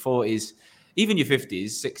 30s or your 40s, even your 50s,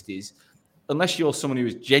 60s, unless you're someone who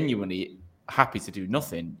is genuinely happy to do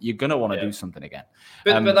nothing, you're going to want to do something again.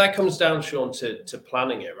 But that comes down, Sean, to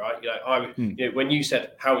planning it, right? When you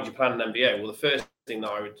said, how would you plan an MBA? Well, the first thing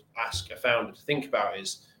that I would ask a founder to think about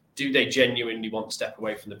is, do they genuinely want to step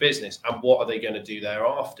away from the business, and what are they going to do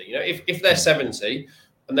thereafter? If they're 70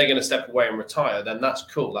 and they're going to step away and retire, then that's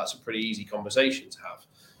cool. That's a pretty easy conversation to have.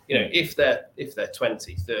 If they're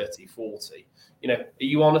 20, 30, 40, are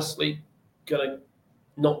you honestly going to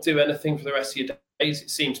not do anything for the rest of your days? It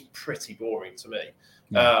seems pretty boring to me.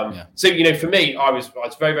 So, for me, I was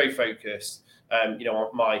very, very focused,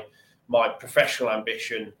 on my professional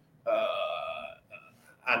ambition,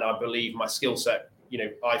 and I believe my skill set,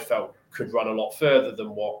 I felt could run a lot further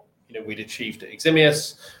than what, we'd achieved at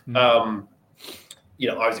Eximius. I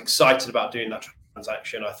was excited about doing that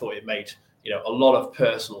transaction. I thought it made a lot of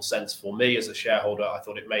personal sense for me as a shareholder. I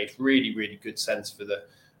thought it made really, really good sense for the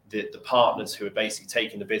partners who are basically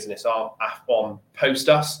taking the business on post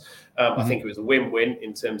us. I think it was a win-win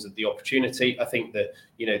in terms of the opportunity. I think that,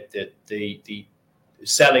 the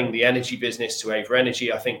selling the energy business to Ava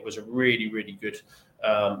Energy, I think was a really, really good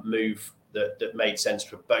move that made sense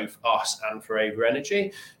for both us and for Ava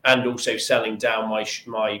Energy. And also selling down my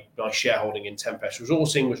shareholding in Tempest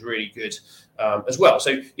Resourcing was really good as well.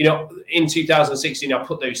 So, in 2016, I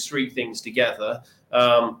put those three things together.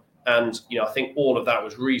 And, I think all of that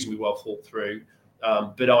was reasonably well thought through.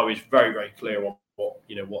 But I was very, very clear on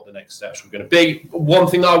what the next steps were going to be. One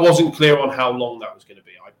thing that I wasn't clear on how long that was going to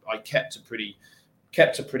be. I kept a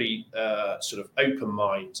pretty sort of open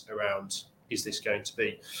mind around, is this going to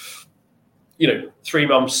be 3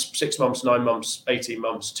 months, 6 months, 9 months, 18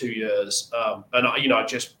 months, 2 years. And I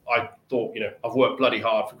thought, I've worked bloody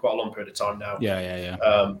hard for quite a long period of time now.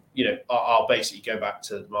 I'll basically go back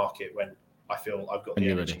to the market when I feel I've got the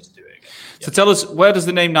energy to do it again. Yeah. So tell us, where does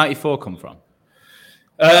the name 94 come from?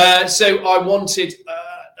 So I wanted,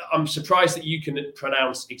 I'm surprised that you can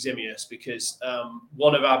pronounce Eximius, because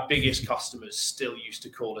one of our biggest customers still used to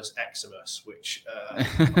call us Eximus, which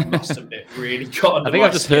I must admit really got under I think my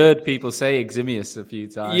I've just skin. heard people say Eximius a few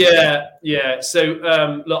times. Yeah.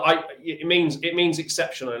 So look, it means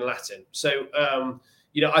exceptional in Latin. So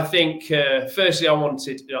I think firstly I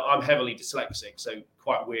wanted. I'm heavily dyslexic, so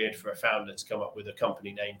quite weird for a founder to come up with a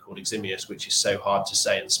company name called Eximius, which is so hard to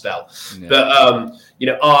say and spell. Yeah. But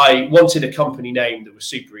I wanted a company name that was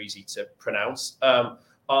super easy to pronounce.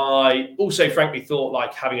 I also frankly thought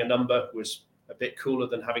like having a number was a bit cooler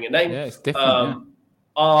than having a name. Yeah, it's different.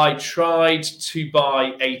 I tried to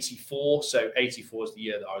buy 84. So 84 is the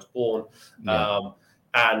year that I was born. Yeah.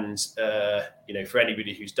 And for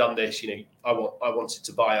anybody who's done this, I wanted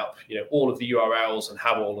to buy up, all of the URLs and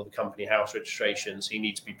have all of the company house registrations. So you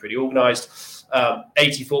need to be pretty organized.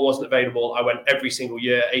 84 wasn't available. I went every single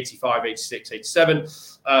year, 85, 86, 87.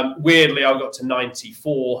 Weirdly, I got to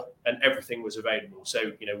 94 and everything was available.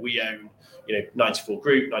 So, we own, 94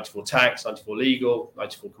 group, 94 tax, 94 legal,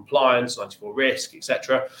 94 compliance, 94 risk,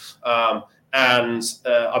 etc. And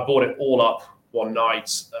I bought it all up one night,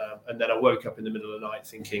 and then I woke up in the middle of the night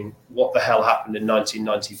thinking, what the hell happened in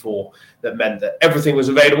 1994 that meant that everything was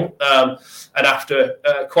available? And after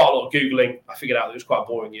quite a lot of Googling, I figured out that it was quite a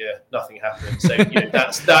boring year. Nothing happened. So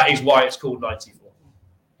that is why it's called 94.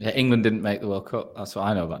 Yeah, England didn't make the World Cup. That's what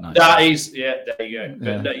I know about 94. That is, there you go.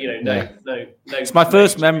 But no. It's my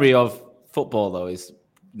first memory of football, though, is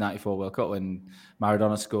 94 World Cup when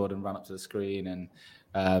Maradona scored and ran up to the screen, and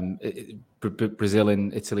Brazil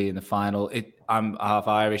and Italy in the final. I'm half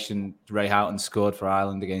Irish, and Ray Houghton scored for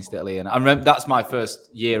Ireland against Italy, and I remember that's my first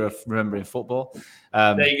year of remembering football.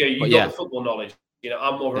 There you go. You got the football knowledge.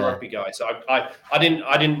 I'm more of a rugby guy, so I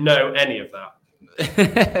didn't know any of that.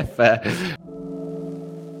 Fair.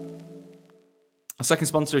 Our second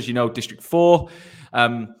sponsor, as you know, District 4.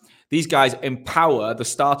 These guys empower the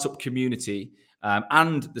startup community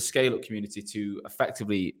and the scale-up community to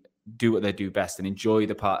effectively do what they do best and enjoy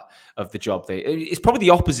the part of the job. It's probably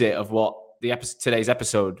the opposite of what today's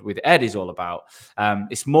episode with Ed is all about.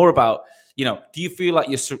 It's more about, do you feel like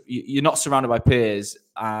you're not surrounded by peers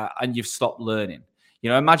and you've stopped learning?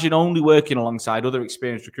 Imagine only working alongside other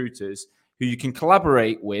experienced recruiters who you can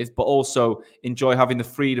collaborate with, but also enjoy having the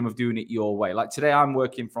freedom of doing it your way. Like today, I'm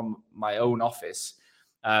working from my own office,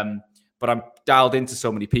 but I'm dialed into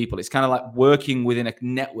so many people. It's kind of like working within a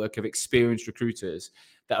network of experienced recruiters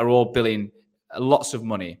that are all billing lots of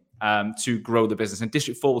money to grow the business. And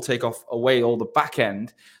District 4 will take away all the back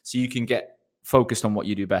end so you can get focused on what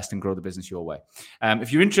you do best and grow the business your way.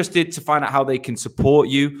 If you're interested to find out how they can support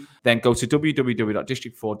you, then go to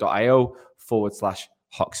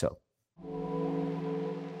www.district4.io/Hoxo.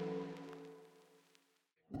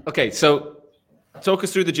 Okay, so talk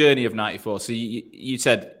us through the journey of 94. So you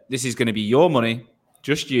said this is going to be your money,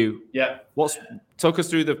 just you. Yeah. Talk us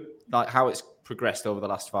through how it's progressed over the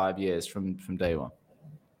last 5 years from day one.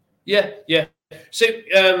 Yeah. So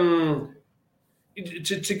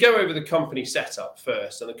to go over the company setup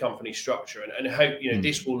first and the company structure, and I hope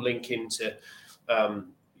this will link into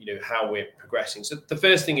how we're progressing. So the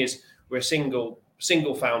first thing is we're a single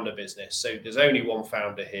founder business. So there's only one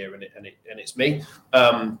founder here, and it's me.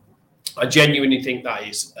 I genuinely think that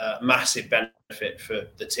is a massive benefit for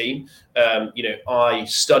the team. I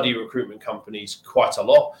study recruitment companies quite a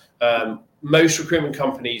lot. Most recruitment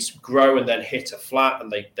companies grow and then hit a flat,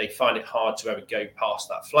 and they find it hard to ever go past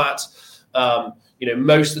that flat.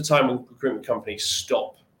 Most of the time when recruitment companies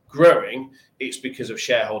stop growing, it's because of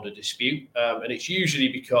shareholder dispute. And it's usually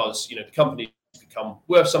because, the company become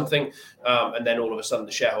worth something. And then all of a sudden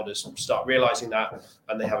the shareholders start realizing that,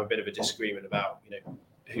 and they have a bit of a disagreement about,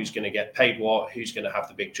 who's going to get paid what, who's going to have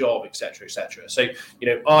the big job, et cetera, et cetera. So,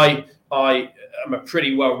 I am a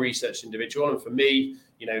pretty well-researched individual. And for me,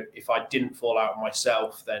 if I didn't fall out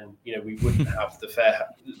myself, then, we wouldn't have the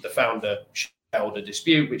founder shareholder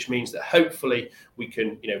dispute, which means that hopefully we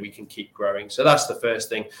can keep growing. So that's the first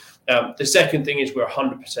thing. The second thing is we're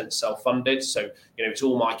 100% self-funded. So, it's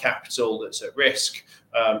all my capital that's at risk.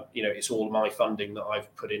 It's all my funding that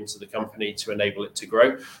I've put into the company to enable it to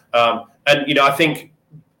grow. And, I think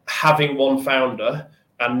having one founder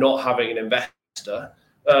and not having an investor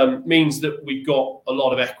means that we've got a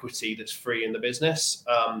lot of equity that's free in the business.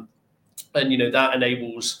 And, that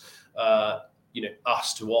enables,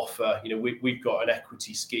 us to offer, we've got an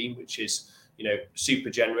equity scheme, which is, super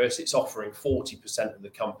generous. It's offering 40% of the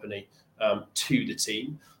company to the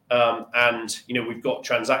team. And, we've got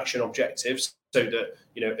transaction objectives so that,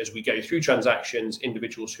 as we go through transactions,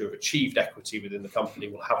 individuals who have achieved equity within the company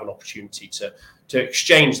will have an opportunity to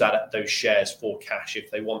exchange those shares for cash if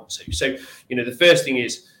they want to. So, the first thing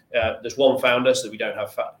is there's one founder, so we don't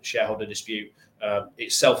have shareholder dispute.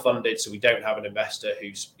 It's self-funded, so we don't have an investor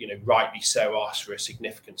who's, rightly so asked for a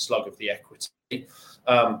significant slug of the equity.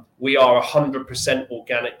 We are 100%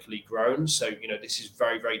 organically grown, so this is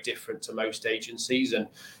very, very different to most agencies, and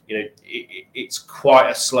it's quite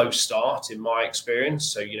a slow start in my experience.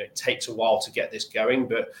 So it takes a while to get this going,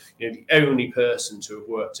 but the only person to have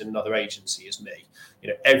worked in another agency is me.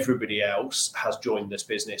 Everybody else has joined this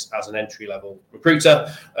business as an entry-level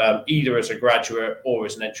recruiter, either as a graduate or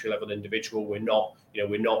as an entry-level individual. We're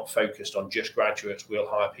not focused on just graduates. We'll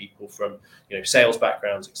hire people from sales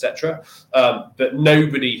backgrounds, etc. But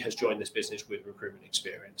nobody has joined this business with recruitment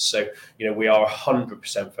experience. So we are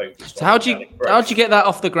 100% focused. So how'd you get that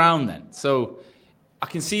off the ground then? So I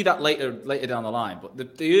can see that later down the line,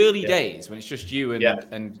 but the early days when it's just you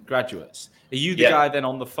and graduates, are you the guy then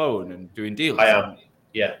on the phone and doing deals? I am.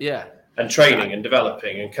 Yeah. And training and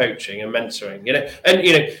developing and coaching and mentoring,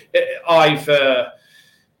 I've,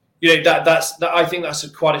 I think that's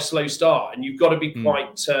quite a slow start, and you've got to be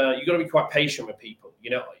quite patient with people.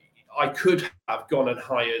 I could have gone and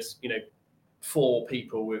hired, 4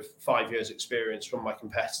 people with 5 years experience from my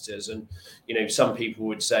competitors. And, some people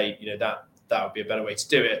would say, that would be a better way to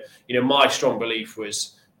do it. My strong belief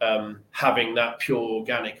was, having that pure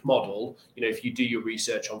organic model. If you do your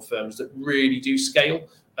research on firms that really do scale,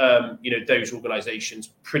 those organizations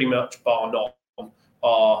pretty much bar none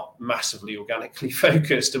are massively organically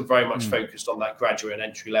focused and very much focused on that graduate and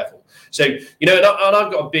entry level. So, and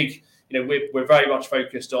I've got a big, we're very much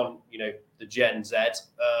focused on, the Gen Z,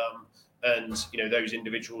 and, those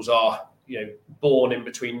individuals are, born in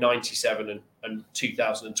between 97 and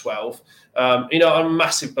 2012. I'm a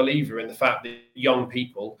massive believer in the fact that young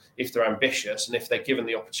people, if they're ambitious and if they're given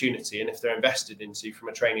the opportunity and if they're invested into from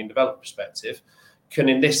a training and development perspective, can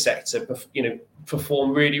in this sector,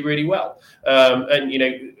 perform really, really well. And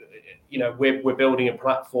we're building a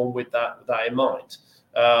platform with that in mind.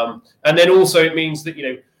 And then also it means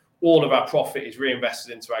that all of our profit is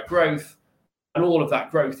reinvested into our growth. And all of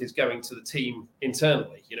that growth is going to the team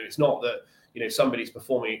internally. It's not that, somebody's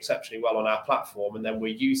performing exceptionally well on our platform and then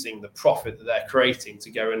we're using the profit that they're creating to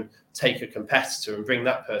go and take a competitor and bring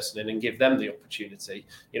that person in and give them the opportunity.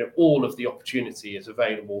 All of the opportunity is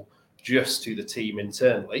available just to the team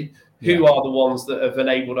internally, who are the ones that have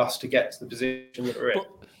enabled us to get to the position that we're in.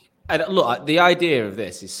 And look, the idea of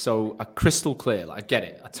this is so crystal clear. I get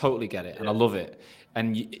it. I totally get it. And I love it.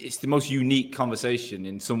 And it's the most unique conversation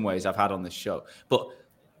in some ways I've had on this show. But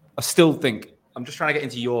I still think I'm just trying to get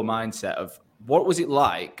into your mindset of what was it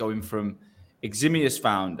like going from Eximius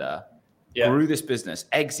founder, grew this business,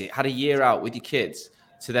 exit, had a year out with your kids,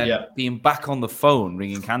 to then being back on the phone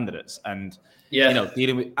ringing candidates and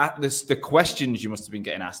dealing with the questions you must have been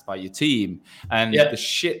getting asked by your team and the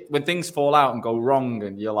shit when things fall out and go wrong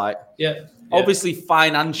and you're like, obviously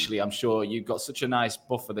financially, I'm sure you've got such a nice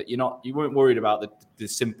buffer that you weren't worried about the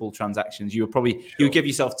simple transactions. You were probably you would give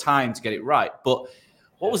yourself time to get it right. But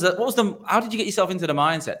what was that? How did you get yourself into the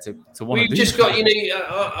mindset to want to do just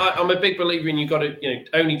that? I'm a big believer in you got to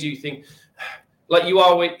only do things like you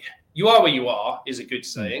are where you are is a good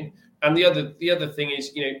saying. And the other thing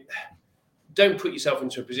is don't put yourself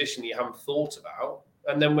into a position that you haven't thought about,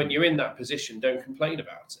 and then when you're in that position, don't complain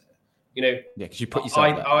about it. Because you put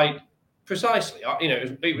yourself there. Precisely.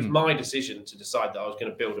 It was my decision to decide that I was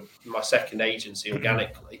going to build my second agency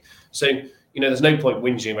organically. So there's no point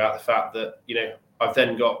whinging about the fact that I've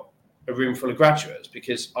then got a room full of graduates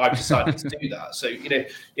because I've decided to do that. So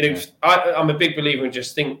I'm a big believer in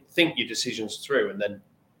just think your decisions through and then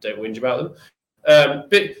don't whinge about them.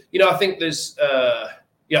 But I think there's.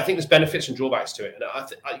 I think there's benefits and drawbacks to it.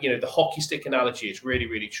 And the hockey stick analogy is really,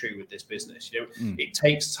 really true with this business. It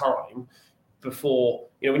takes time before,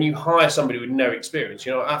 when you hire somebody with no experience,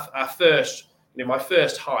 our first, my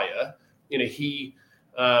first hire, he,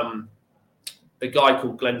 a guy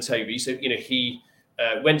called Glenn Tovey. So, he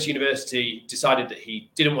went to university, decided that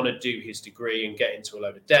he didn't want to do his degree and get into a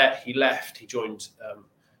load of debt. He left, he joined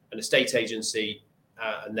an estate agency.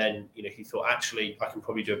 And then, he thought, actually, I can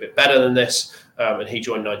probably do a bit better than this. And he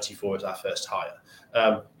joined 94 as our first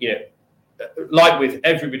hire. Like with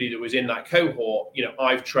everybody that was in that cohort,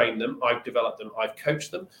 I've trained them, I've developed them, I've coached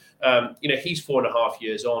them. He's 4.5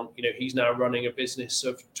 years on. He's now running a business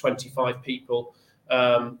of 25 people.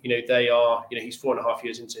 They are, he's 4.5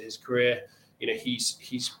 years into his career.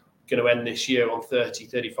 He's going to end this year on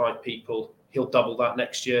 35 people. He'll double that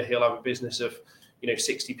next year. He'll have a business of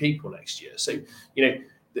 60 people next year. So,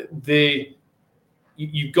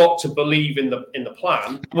 you've got to believe in the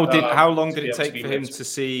plan. Well, how long did it take for him to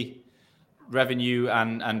see revenue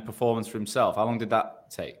and performance for himself? How long did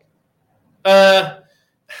that take?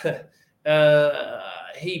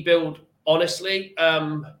 He billed honestly.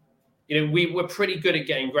 We were pretty good at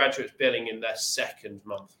getting graduates billing in their second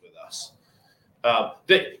month with us. But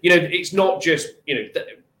it's not just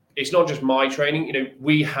my training.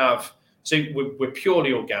 We have. So we're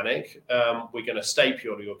purely organic. We're going to stay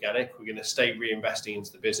purely organic. We're going to stay reinvesting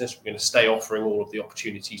into the business. We're going to stay offering all of the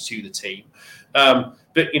opportunities to the team.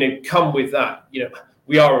 But come with that.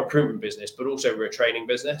 We are a recruitment business, but also we're a training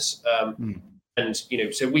business. And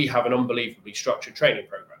so we have an unbelievably structured training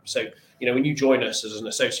program. So when you join us as an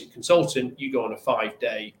associate consultant, you go on a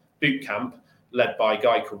 5-day boot camp led by a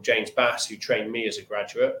guy called James Bass, who trained me as a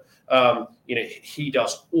graduate. He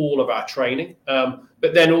does all of our training.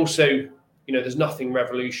 But then also, there's nothing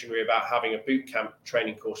revolutionary about having a boot camp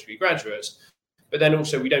training course for your graduates. But then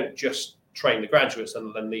also, we don't just train the graduates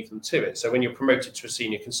and then leave them to it. So when you're promoted to a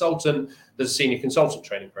senior consultant, there's a senior consultant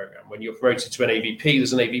training program. When you're promoted to an AVP,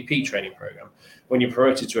 there's an AVP training program. When you're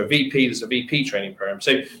promoted to a VP, there's a VP training program.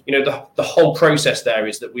 So, the whole process there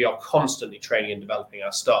is that we are constantly training and developing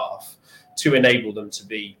our staff to enable them to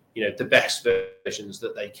be, the best versions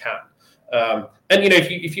that they can. And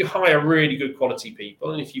if you hire really good quality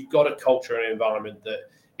people, and if you've got a culture and an environment that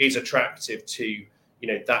is attractive to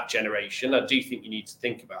that generation, I do think you need to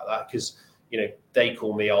think about that, because they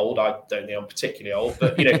call me old. I don't think I'm particularly old,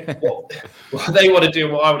 but what they want to do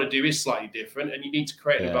and what I want to do is slightly different, and you need to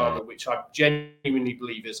create an environment which I genuinely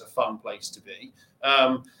believe is a fun place to be.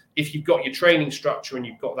 If you've got your training structure and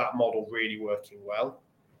you've got that model really working well,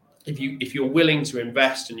 if you're willing to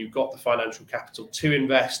invest and you've got the financial capital to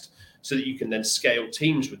invest so that you can then scale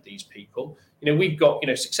teams with these people, we've got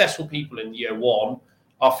successful people in year one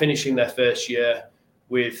are finishing their first year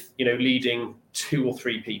with leading 2 or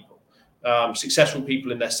 3 people. Successful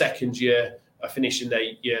people in their second year are finishing their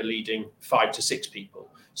year leading 5 to 6 people.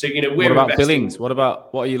 So we're what about billings? What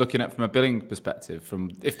are you looking at from a billing perspective?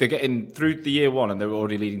 From if they're getting through the year one and they're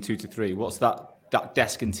already leading 2 to 3, what's that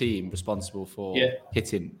desk and team responsible for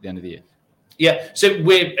hitting the end of the year? Yeah, so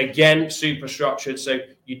we're again super structured. So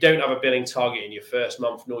you don't have a billing target in your first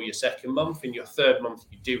month nor your second month. In your third month,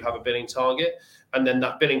 you do have a billing target, and then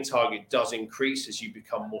that billing target does increase as you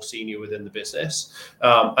become more senior within the business,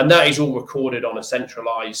 and that is all recorded on a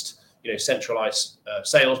centralized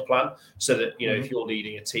sales plan, so that if you're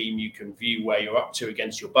leading a team, you can view where you're up to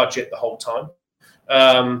against your budget the whole time.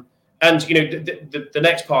 And the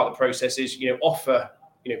next part of the process is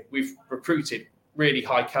we've recruited really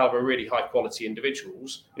high caliber, really high quality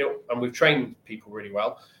individuals, and we've trained people really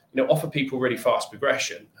well, offer people really fast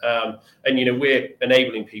progression. And we're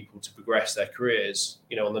enabling people to progress their careers,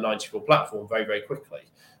 on the 94 platform very, very quickly.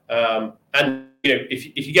 And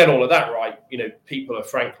if you get all of that right, people are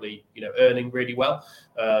frankly, earning really well.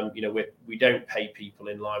 We don't pay people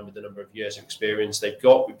in line with the number of years of experience they've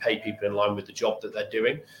got. We pay people in line with the job that they're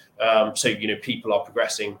doing. So people are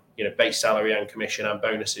progressing, base salary and commission and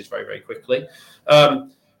bonuses very, very quickly.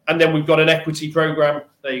 And then we've got an equity program.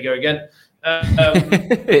 There you go again.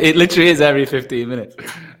 It literally is every 15 minutes.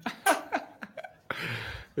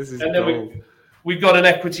 This is gold. We've got an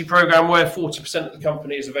equity program where 40% of the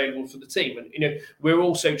company is available for the team. And, we're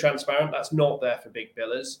also transparent. That's not there for big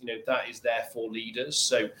billers. That is there for leaders.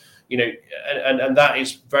 So, and that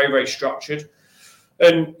is very, very structured.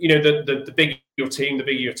 And, the bigger your team, the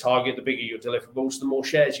bigger your target, the bigger your deliverables, the more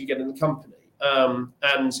shares you get in the company.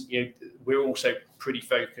 And, we're also pretty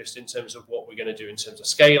focused in terms of what we're going to do in terms of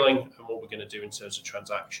scaling and what we're going to do in terms of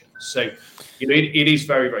transactions. So, it is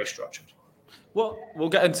very, very structured. Well, we'll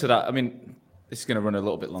get into that. I mean, this is going to run a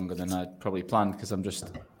little bit longer than I probably planned because I'm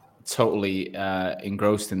just totally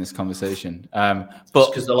engrossed in this conversation. But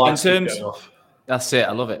because the lights keep going off. That's it.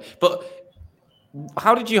 I love it. But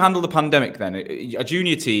how did you handle the pandemic then? A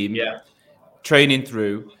junior team, training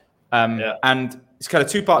through, and it's kind of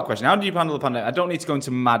a 2-part question. How did you handle the pandemic? I don't need to go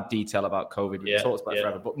into mad detail about COVID. We've talked about it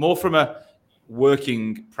forever, but more from a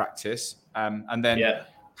working practice, and then.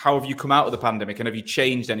 How have you come out of the pandemic, and have you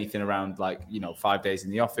changed anything around 5 days in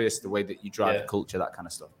the office, the way that you drive the culture, that kind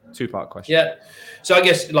of stuff? 2-part question. Yeah. So I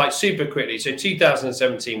guess super quickly. So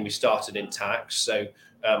 2017, we started in tax. So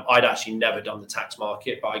I'd actually never done the tax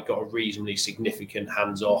market, but I got a reasonably significant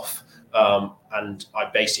hands off. And I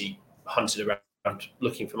basically hunted around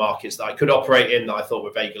looking for markets that I could operate in that I thought were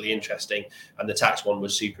vaguely interesting. And the tax one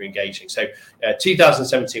was super engaging. So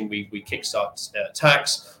 2017, we kickstarted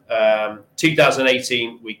tax.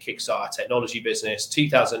 2018, we kickstart our technology business.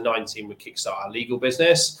 2019, we kickstart our legal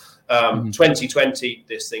business. 2020,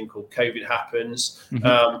 this thing called COVID happens.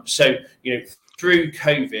 So, through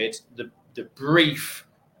COVID, the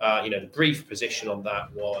brief position on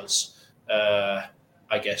that was,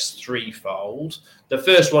 I guess, threefold. The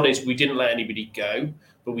first one is we didn't let anybody go.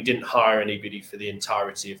 but we didn't hire anybody for the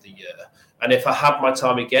entirety of the year. And if I had my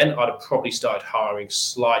time again, I'd have probably started hiring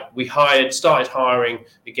started hiring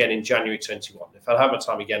again in January 21. If I had my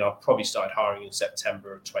time again, I'd probably started hiring in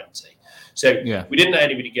September of 20. So we didn't let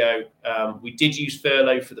anybody go. We did use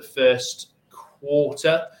furlough for the first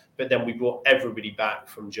quarter, but then we brought everybody back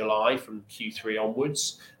from July, from Q3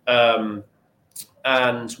 onwards.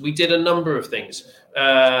 And we did a number of things.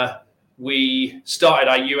 We started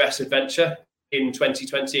our US adventure in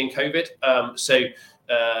 2020 in COVID.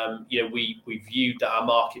 We viewed that our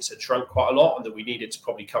markets had shrunk quite a lot and that we needed to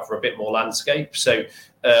probably cover a bit more landscape. So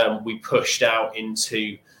we pushed out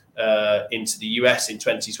into the US in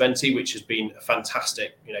 2020, which has been a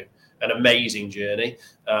fantastic, an amazing journey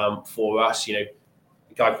for us. A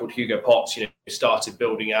guy called Hugo Potts, started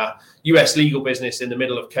building our US legal business in the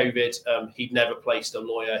middle of COVID. He'd never placed a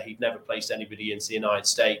lawyer. He'd never placed anybody into the United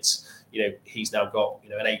States. He's now got,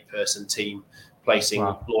 an 8-person team placing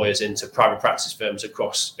lawyers into private practice firms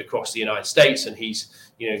across the United States. And he's,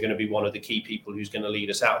 going to be one of the key people who's going to lead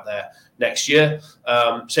us out there next year.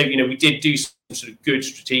 We did do some sort of good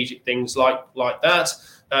strategic things like that.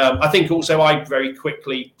 I think also I very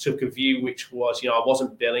quickly took a view, which was, I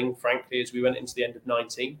wasn't billing, frankly, as we went into the end of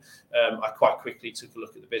 19. I quite quickly took a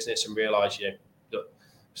look at the business and realised, look,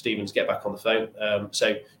 Stevens, get back on the phone.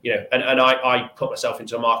 I put myself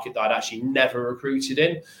into a market that I'd actually never recruited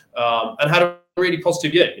in, and had a really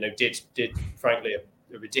positive year. Did frankly a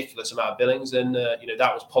ridiculous amount of billings, and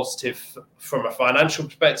that was positive from a financial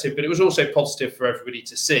perspective, but it was also positive for everybody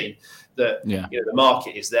to see that the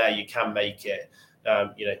market is there. You can make it.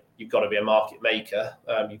 You've got to be a market maker.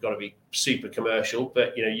 You've got to be super commercial,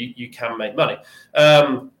 but you can make money.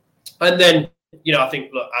 And then I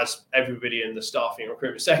think, look, as everybody in the staffing and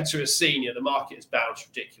recruitment sector has seen, the market has bounced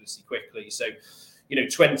ridiculously quickly. So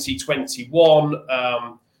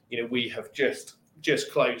 2021, we have just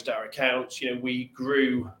closed our accounts. We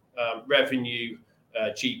grew revenue,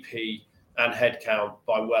 GP, and headcount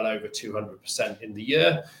by well over 200% in the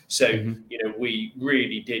year. So, we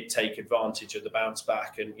really did take advantage of the bounce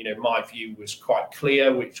back. And, my view was quite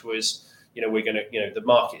clear, which was, we're going to, the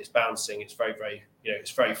market is bouncing. It's very, very,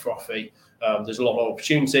 it's very frothy. There's a lot of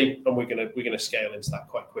opportunity, and we're going to scale into that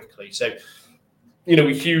quite quickly. So,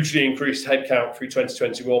 we hugely increased headcount through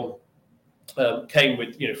 2021. Came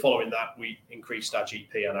with, following that, we increased our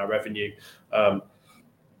GP and our revenue,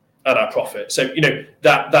 and our profit. So,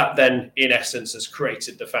 that then in essence has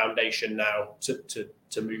created the foundation now to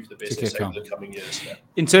move the business over the coming years. Yeah.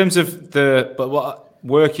 In terms of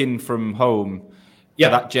working from home for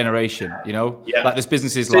that generation, like this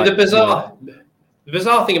business is the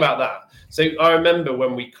bizarre thing about that. So I remember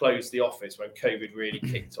when we closed the office, when COVID really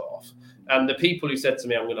kicked off, and the people who said to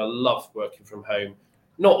me, I'm going to love working from home,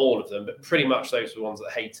 not all of them, but pretty much those were the ones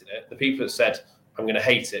that hated it. The people that said, I'm going to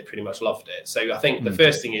hate it, pretty much loved it. So I think the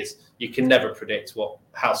first thing is you can never predict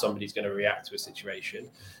how somebody's going to react to a situation.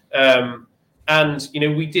 And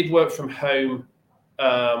we did work from home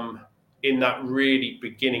in that really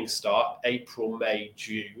beginning start, April, May,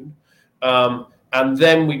 June. And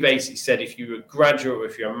then we basically said, if you're a graduate or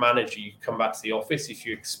if you're a manager, you come back to the office. If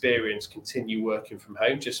you're experienced, continue working from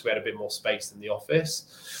home, just so we had a bit more space in the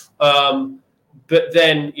office. But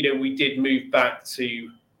then, we did move back to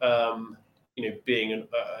being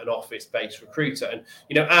an office-based recruiter. And,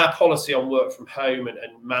 our policy on work from home and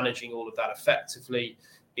managing all of that effectively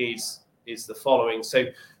is the following. So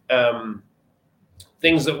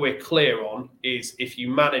things that we're clear on is if you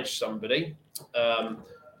manage somebody,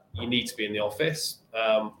 you need to be in the office.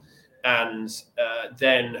 And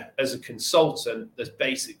then as a consultant, there's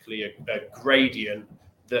basically a gradient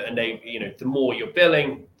that enable, the more you're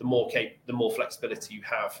billing, the more flexibility you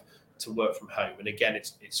have to work from home. And again,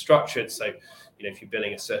 it's structured. So, if you're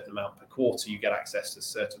billing a certain amount per quarter, you get access to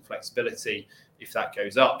certain flexibility. If that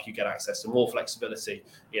goes up, you get access to more flexibility,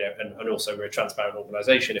 and also we're a transparent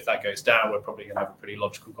organization. If that goes down, we're probably going to have a pretty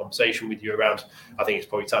logical conversation with you around, I think it's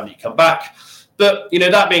probably time that you come back. But,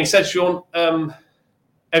 that being said, Sean,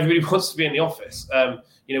 everybody wants to be in the office.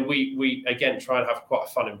 We again, try and have quite a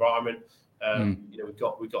fun environment. We've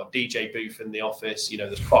got a DJ booth in the office.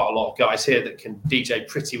 There's quite a lot of guys here that can DJ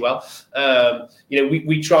pretty well.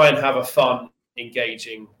 We try and have a fun,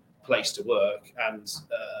 engaging place to work, and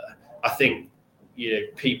I think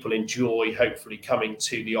people enjoy hopefully coming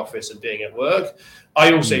to the office and being at work.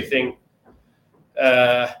 I also think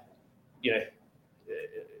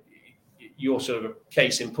you're sort of a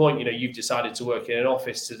case in point. You've decided to work in an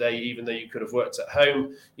office today, even though you could have worked at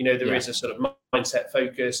home. There is a sort of mindset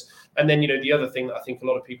focus. And then, the other thing that I think a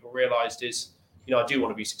lot of people realized is, I do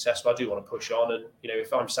want to be successful. I do want to push on. And,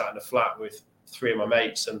 if I'm sat in a flat with 3 of my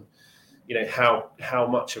mates and, how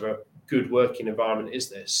much of a good working environment is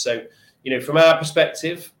this? So, from our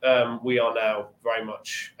perspective, we are now very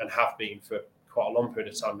much, and have been for quite a long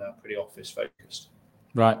period of time now, pretty office focused.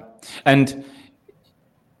 Right. And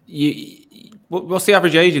what's the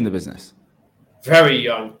average age in the business? Very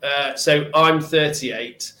young. So I'm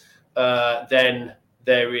 38. Then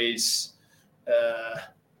there is,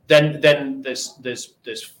 then there's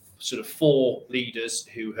sort of 4 leaders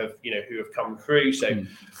who have come through. So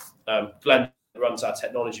Glenn runs our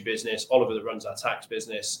technology business, Oliver that runs our tax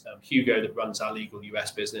business, Hugo that runs our legal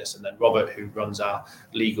US business, and then Robert who runs our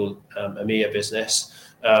legal EMEA business.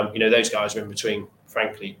 Those guys are in between,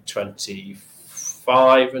 frankly,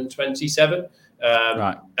 25 and 27.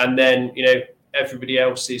 Right. And then, everybody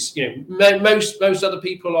else is, most other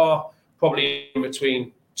people are probably in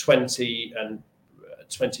between 20 and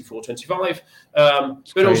 24, 25. But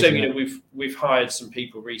crazy, also, we've hired some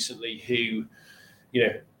people recently who,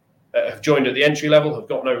 have joined at the entry level, have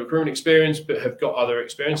got no recruitment experience, but have got other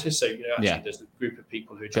experiences. So, there's a group of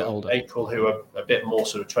people who joined in April who are a bit more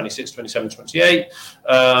sort of 26, 27, 28.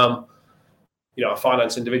 Our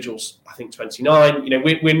finance individuals, I think 29.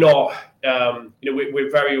 We're not, we're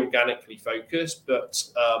very organically focused, but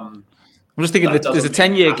I'm just thinking that there's a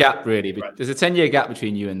 10-year gap, really. Right. There's a 10-year gap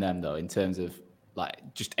between you and them, though, in terms of like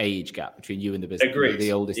just age gap between you and the business. Agreed.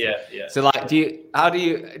 The oldest. Yeah. So like, do you,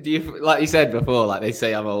 like you said before, like they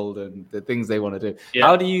say I'm old and the things they want to do. Yeah.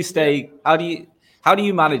 How do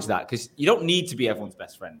you manage that? Because you don't need to be everyone's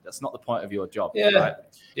best friend. That's not the point of your job. Yeah. Right?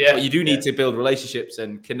 Yeah. But you do need to build relationships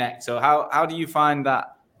and connect. So how do you find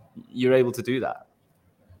that you're able to do that?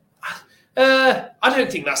 I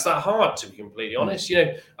don't think that's that hard, to be completely honest.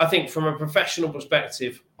 I think from a professional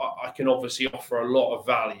perspective, I can obviously offer a lot of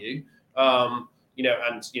value.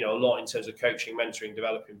 And a lot in terms of coaching, mentoring,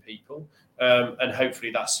 developing people, and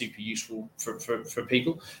hopefully that's super useful for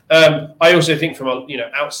people. I also think from a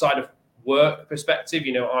outside of work perspective,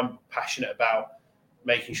 I'm passionate about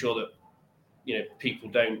making sure that people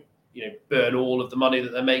don't burn all of the money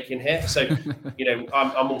that they're making here. So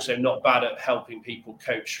I'm also not bad at helping people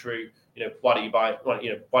coach through. Why do you buy? Why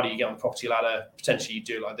do you get on the property ladder? Potentially you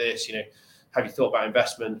do it like this. Have you thought about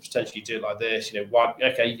investment? Potentially you do it like this. Why?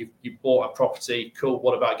 Okay, you bought a property. Cool.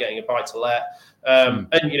 What about getting a buy to let?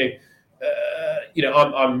 And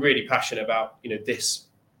I'm really passionate about this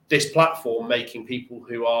platform making people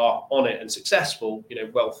who are on it and successful,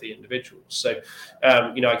 wealthy individuals. So,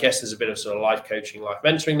 I guess there's a bit of sort of life coaching, life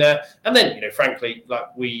mentoring there. And then, frankly, like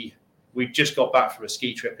we just got back from a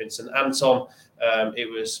ski trip in St. Anton.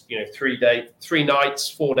 It was, 3 nights,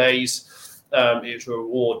 4 days. It was a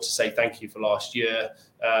reward to say thank you for last year.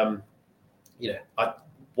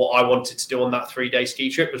 What I wanted to do on that 3-day ski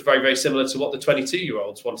trip was very, very similar to what the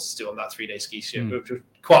 22-year-olds wanted to do on that 3-day ski trip, which was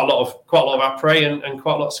quite a lot of après and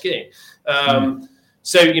quite a lot of skiing.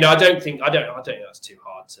 So I don't think that's too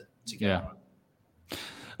hard to get right.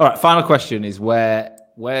 All right. Final question is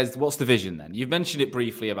what's the vision then? You've mentioned it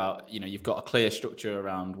briefly about you've got a clear structure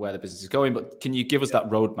around where the business is going, but can you give us that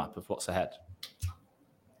roadmap of what's ahead?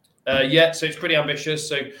 So it's pretty ambitious.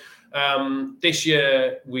 So this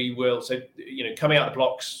year we will, coming out the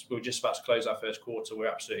blocks, we're just about to close our first quarter. We're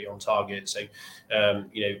absolutely on target. So,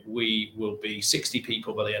 we will be 60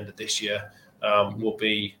 people by the end of this year. We'll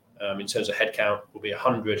be, in terms of headcount, we'll be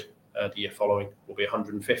 100 the year following. We'll be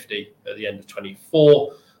 150 at the end of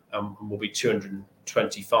 24. And we'll be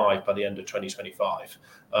 225 by the end of 2025.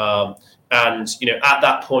 And, at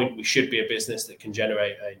that point, we should be a business that can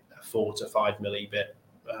generate a 4 to 5 mil EBIT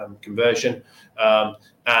conversion,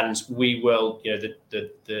 and we will.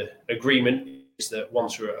 The agreement is that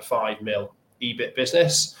once we're at a 5 mil EBIT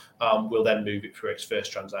business, we'll then move it through its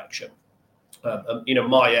first transaction.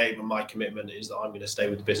 My aim and my commitment is that I'm going to stay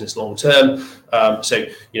with the business long term. So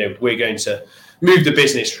we're going to move the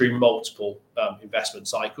business through multiple investment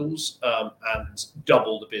cycles and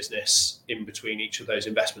double the business in between each of those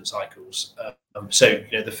investment cycles. So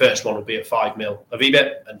the first one will be at 5 mil of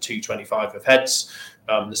EBIT and 225 of heads.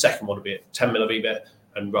 The second one will be at 10 mil of EBIT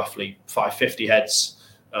and roughly 550 heads.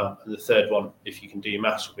 And the third one, if you can do your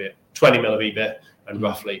maths, will be at 20 mil of EBIT and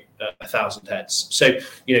roughly 1,000 heads. So,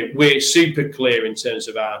 we're super clear in terms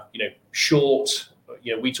of our, short,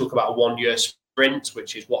 we talk about a 1-year sprint,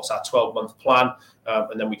 which is what's our 12-month plan.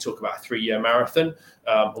 And then we talk about a 3-year marathon.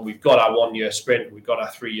 And we've got our 1-year sprint, we've got our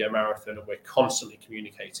 3-year marathon, and we're constantly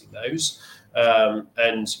communicating those. And,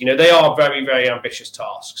 they are very, very ambitious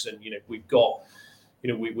tasks. And, we've got,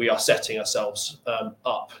 we are setting ourselves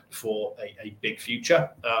up for a big future.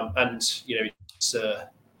 And,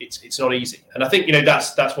 it's not easy. And I think,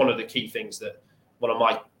 that's one of the key things that one of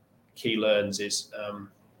my key learns is,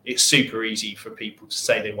 it's super easy for people to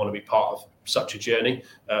say they want to be part of such a journey.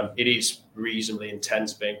 It is reasonably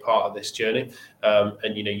intense being part of this journey,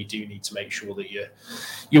 and you do need to make sure that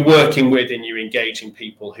you're working with and you're engaging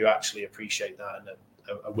people who actually appreciate that and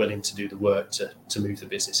are willing to do the work to move the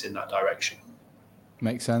business in that direction.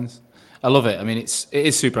 Makes sense. I love it. I mean, it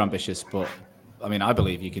is super ambitious, but I mean, I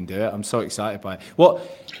believe you can do it. I'm so excited by it.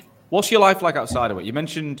 What's your life like outside of it? You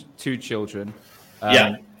mentioned 2 children.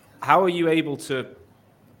 How are you able to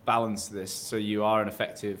balance this so you are an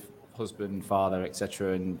effective husband, father,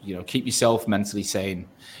 etc., and keep yourself mentally sane?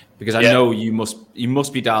 Because I know you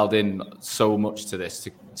must be dialed in so much to this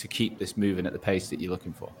to keep this moving at the pace that you're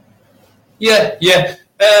looking for. Yeah.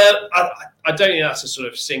 I don't think that's a sort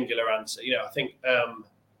of singular answer. I think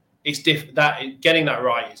it's different. That getting that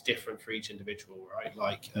right is different for each individual, right?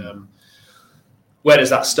 Like, where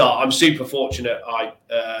does that start? I'm super fortunate. I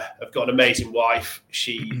have got an amazing wife.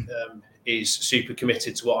 She is super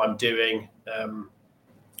committed to what I'm doing.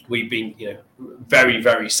 We've been, very,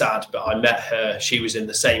 very sad, but I met her. She was in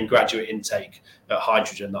the same graduate intake at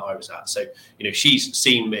Hydrogen that I was at. So, she's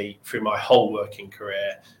seen me through my whole working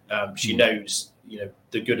career. She knows,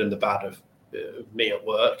 the good and the bad of me at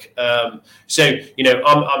work. So,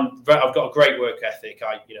 I've got a great work ethic.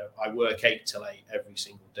 I work 8 till 8 every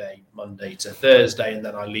single day, Monday to Thursday, and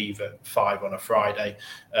then I leave at 5 on a Friday.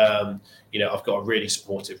 I've got a really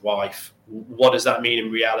supportive wife. What does that mean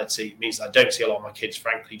in reality? It means I don't see a lot of my kids,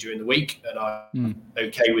 frankly, during the week, and I'm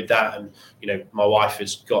okay with that. And, my wife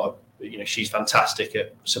has got she's fantastic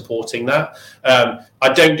at supporting that.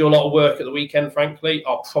 I don't do a lot of work at the weekend, frankly.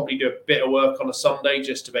 I'll probably do a bit of work on a Sunday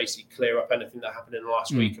just to basically clear up anything that happened in the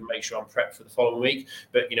last week and make sure I'm prepped for the following week.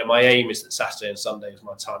 But, my aim is that Saturday and Sunday is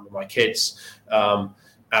my time with my kids. And,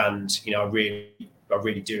 I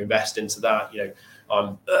really do invest into that.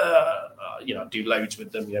 I do loads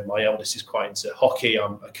with them. My eldest is quite into hockey.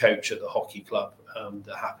 I'm a coach at the hockey club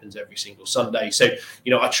that happens every single Sunday. So,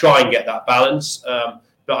 I try and get that balance.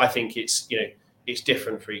 But I think it's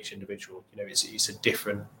different for each individual. It's a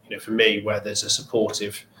different, for me, where there's a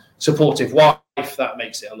supportive wife, that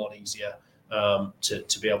makes it a lot easier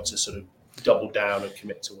to be able to sort of double down and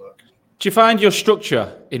commit to work. Do you find your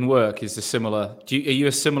structure in work is similar? Are you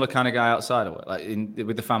a similar kind of guy outside of work, like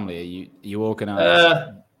with the family? Are you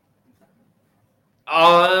organised?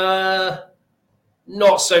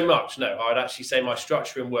 Not so much. No, I'd actually say my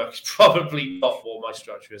structure in work is probably not what my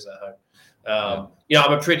structure is at home.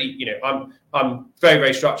 I'm a pretty, I'm very,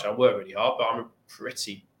 very structured. I work really hard, but I'm a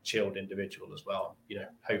pretty chilled individual as well.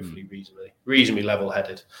 Hopefully reasonably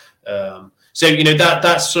level-headed. So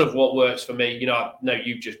that's sort of what works for me. I know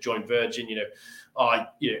you've just joined Virgin. I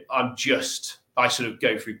sort of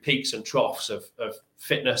go through peaks and troughs of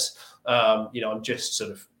fitness. I'm just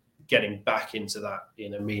sort of getting back into that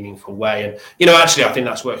in a meaningful way. And, actually, I think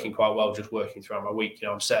that's working quite well, just working throughout my week.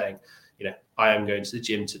 I'm saying, I am going to the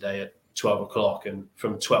gym today at 12 o'clock, and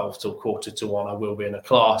from 12 till 1:45, I will be in a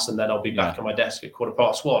class, and then I'll be back at my desk at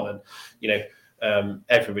 1:15. And,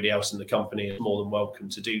 everybody else in the company is more than welcome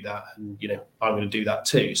to do that. And, I'm going to do that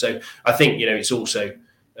too. So I think, it's also,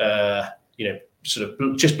 sort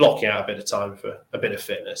of just blocking out a bit of time for a bit of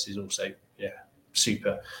fitness is also,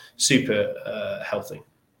 super, super healthy.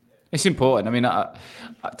 It's important. I mean,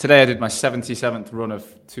 today I did my 77th run of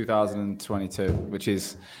 2022, which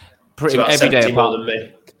is pretty every day apart. More than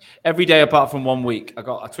me. Every day apart from 1 week,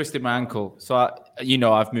 I twisted my ankle. So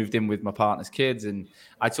I've moved in with my partner's kids, and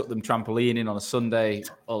I took them trampolining on a Sunday,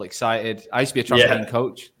 all excited. I used to be a trampoline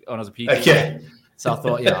coach when I was a PT. Okay. So I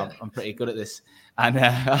thought, I'm pretty good at this. And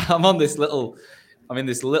I'm in this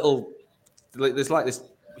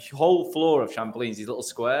whole floor of trampolines, these little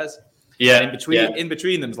squares. Yeah. And in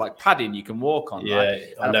between them is like padding you can walk on. Yeah,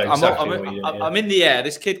 right? I know exactly what you do. I'm in the air.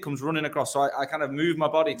 This kid comes running across, so I kind of move my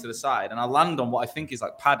body to the side, and I land on what I think is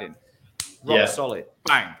like padding. Rock solid.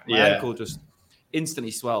 Bang. My ankle just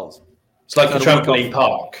instantly swells. It's like a trampoline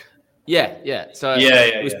park. Yeah. So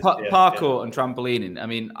it was parkour and trampolining. I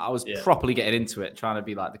mean, I was properly getting into it, trying to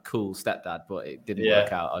be like the cool stepdad, but it didn't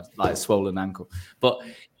work out. I was like a swollen ankle. But do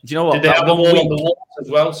you know what? Did they have a wall on the walls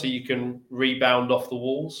as well, so you can rebound off the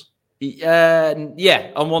walls?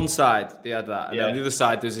 On one side they had that, and on the other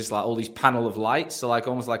side there's this like all these panel of lights, so like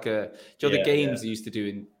almost like the games they used to do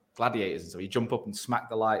in Gladiators and so you jump up and smack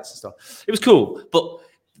the lights and stuff. It was cool, but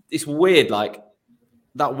it's weird. Like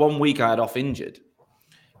that 1 week I had off injured,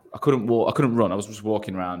 I couldn't run. I was just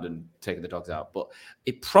walking around and taking the dogs out, but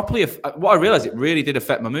it properly. What I realized, it really did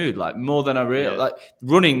affect my mood, like more than I realized. Like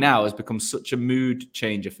running now has become such a mood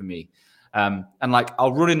changer for me, and like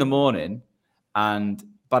I'll run in the morning, and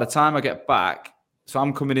by the time I get back, So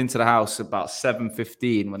I'm coming into the house about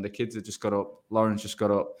 7:15 when the kids have just got up. Lauren's just got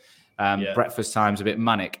up. Breakfast time's a bit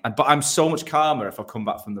manic. But I'm so much calmer if I come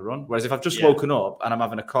back from the run. Whereas if I've just woken up and I'm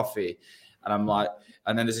having a coffee and I'm like,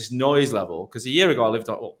 and then there's this noise level. Because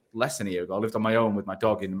less than a year ago, I lived on my own with my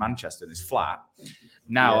dog in Manchester in this flat.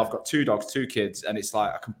 Now I've got 2 dogs, 2 kids, and it's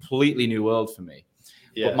like a completely new world for me.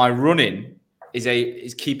 Yeah. But my running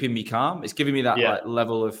is keeping me calm. It's giving me that like,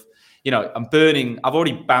 level of, I'm burning. I've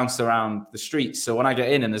already bounced around the streets. So when I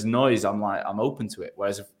get in and there's noise, I'm open to it.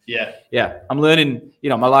 Whereas, I'm learning,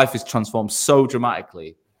 my life is transformed so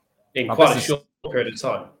dramatically. In quite a short period of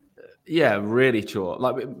time. Yeah, really short.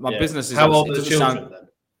 Like my business is. How old are the children then?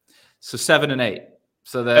 So 7 and 8.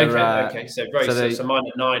 So they're okay. So so mine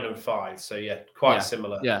are 9 and 5. So quite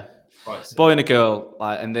similar. Yeah, quite similar. Boy and a girl,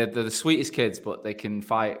 and they're the sweetest kids, but they can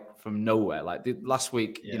fight from nowhere. Like last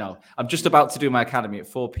week, I'm just about to do my academy at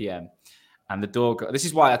 4 p.m. and the door this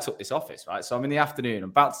is why I took this office, right? So I'm in the afternoon, I'm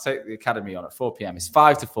about to take the academy on at 4 p.m. It's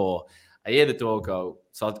 5 to 4. I hear the door go.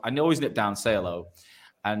 So I always nip down, say hello.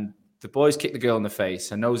 And the boys kick the girl in the face.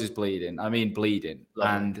 Her nose is bleeding. I mean, bleeding.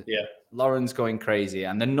 And Lauren's going crazy.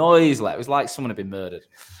 And the noise, it was like someone had been murdered.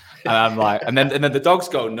 And I'm like, and then the dogs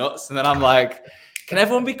go nuts. And then I'm like, can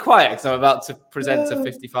everyone be quiet? Because I'm about to present to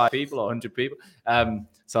 55 people or 100 people.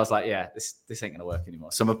 So I was like, this ain't going to work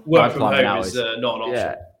anymore. So my plan now is not an option.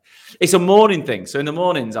 Yeah, it's a morning thing. So in the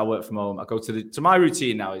mornings, I work from home. I go to my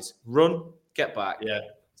routine now is run, get back,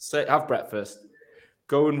 have breakfast,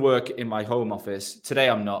 go and work in my home office. Today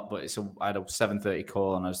I'm not, but I had a 7:30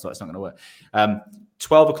 call and I just thought it's not going to work.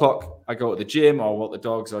 12 o'clock, I go to the gym or walk the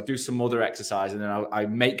dogs or do some other exercise. And then I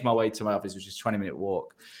make my way to my office, which is a 20-minute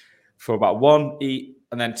walk. For about 1, eat,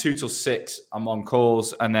 and then 2 till 6, I'm on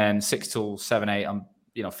calls. And then 6 till 7, 8, I'm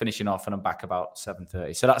finishing off and I'm back about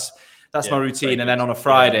 7:30. So that's my routine. And then on a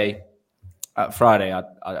Friday,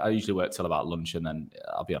 I usually work till about lunch, and then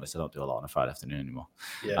I'll be honest, I don't do a lot on a Friday afternoon anymore.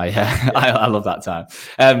 I love that time.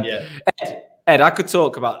 Ed, I could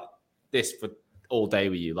talk about this for all day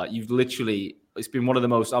with you. Like you've literally, it's been one of the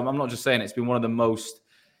most. I'm not just saying it, it's been one of the most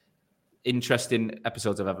interesting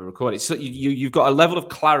episodes I've ever recorded. So you've got a level of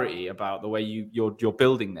clarity about the way you're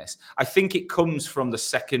building this. I think it comes from the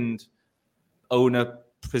second owner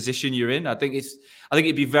position you're in. I think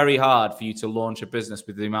it'd be very hard for you to launch a business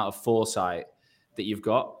with the amount of foresight that you've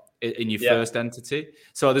got in your first entity.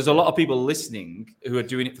 So there's a lot of people listening who are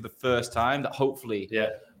doing it for the first time that hopefully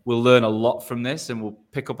will learn a lot from this and will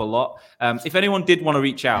pick up a lot. If anyone did want to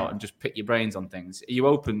reach out and just pick your brains on things, are you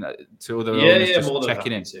open to other owners just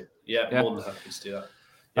checking in? More than happy to do that.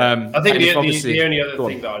 I think the only other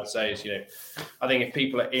thing that I'd say is, I think if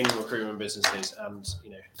people are in recruitment businesses and,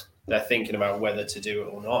 they're thinking about whether to do it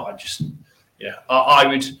or not, I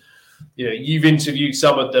would, you've interviewed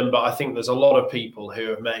some of them, but I think there's a lot of people who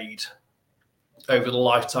have made over the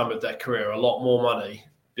lifetime of their career a lot more money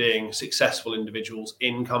being successful individuals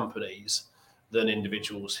in companies than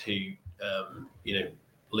individuals who,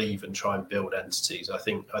 leave and try and build entities. I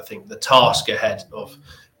think the task ahead of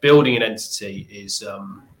building an entity is,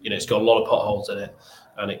 it's got a lot of potholes in it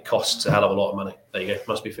and it costs a hell of a lot of money. There you go. It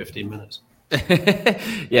must be 15 minutes.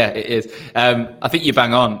 Yeah, it is. I think you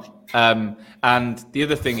bang on. And the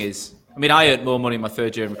other thing is, I earned more money in my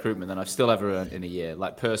third year in recruitment than I've still ever earned in a year,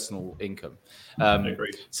 like personal income.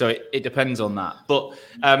 Agreed. So it depends on that. But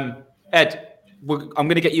Ed, I'm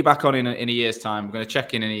going to get you back on in a year's time. We're going to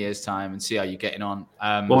check in a year's time and see how you're getting on.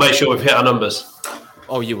 We'll make sure we've hit our numbers.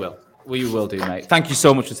 Oh, you will. We will do, mate. Thank you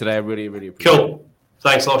so much for today. I really, really appreciate it. Cool.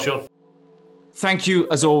 Thanks a lot, Sean. Thank you,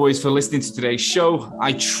 as always, for listening to today's show.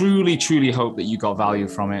 I truly, truly hope that you got value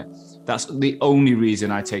from it. That's the only reason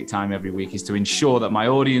I take time every week, is to ensure that my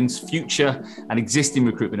audience, future and existing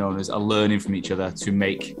recruitment owners, are learning from each other to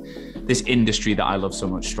make this industry that I love so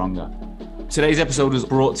much stronger. Today's episode was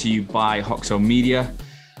brought to you by Hoxo Media.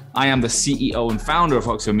 I am the CEO and founder of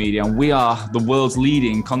Hoxo Media, and we are the world's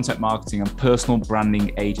leading content marketing and personal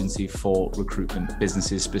branding agency for recruitment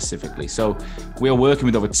businesses specifically. So we are working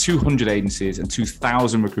with over 200 agencies and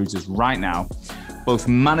 2,000 recruiters right now, both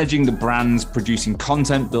managing the brands, producing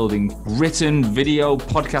content, building written, video,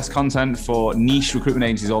 podcast content for niche recruitment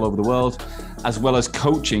agencies all over the world, as well as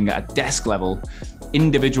coaching at a desk level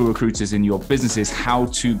individual recruiters in your businesses how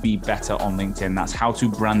to be better on LinkedIn. That's how to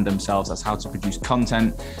brand themselves. That's how to produce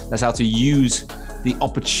content. That's how to use the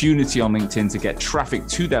opportunity on LinkedIn to get traffic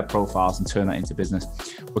to their profiles and turn that into business.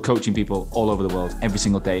 We're coaching people all over the world every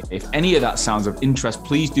single day. If any of that sounds of interest,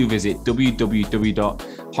 please do visit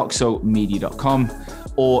www.hoxomedia.com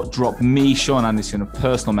or drop me, Sean Anderson, a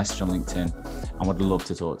personal message on LinkedIn. I would love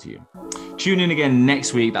to talk to you. Tune in again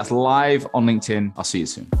next week. That's live on LinkedIn. I'll see you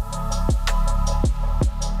soon.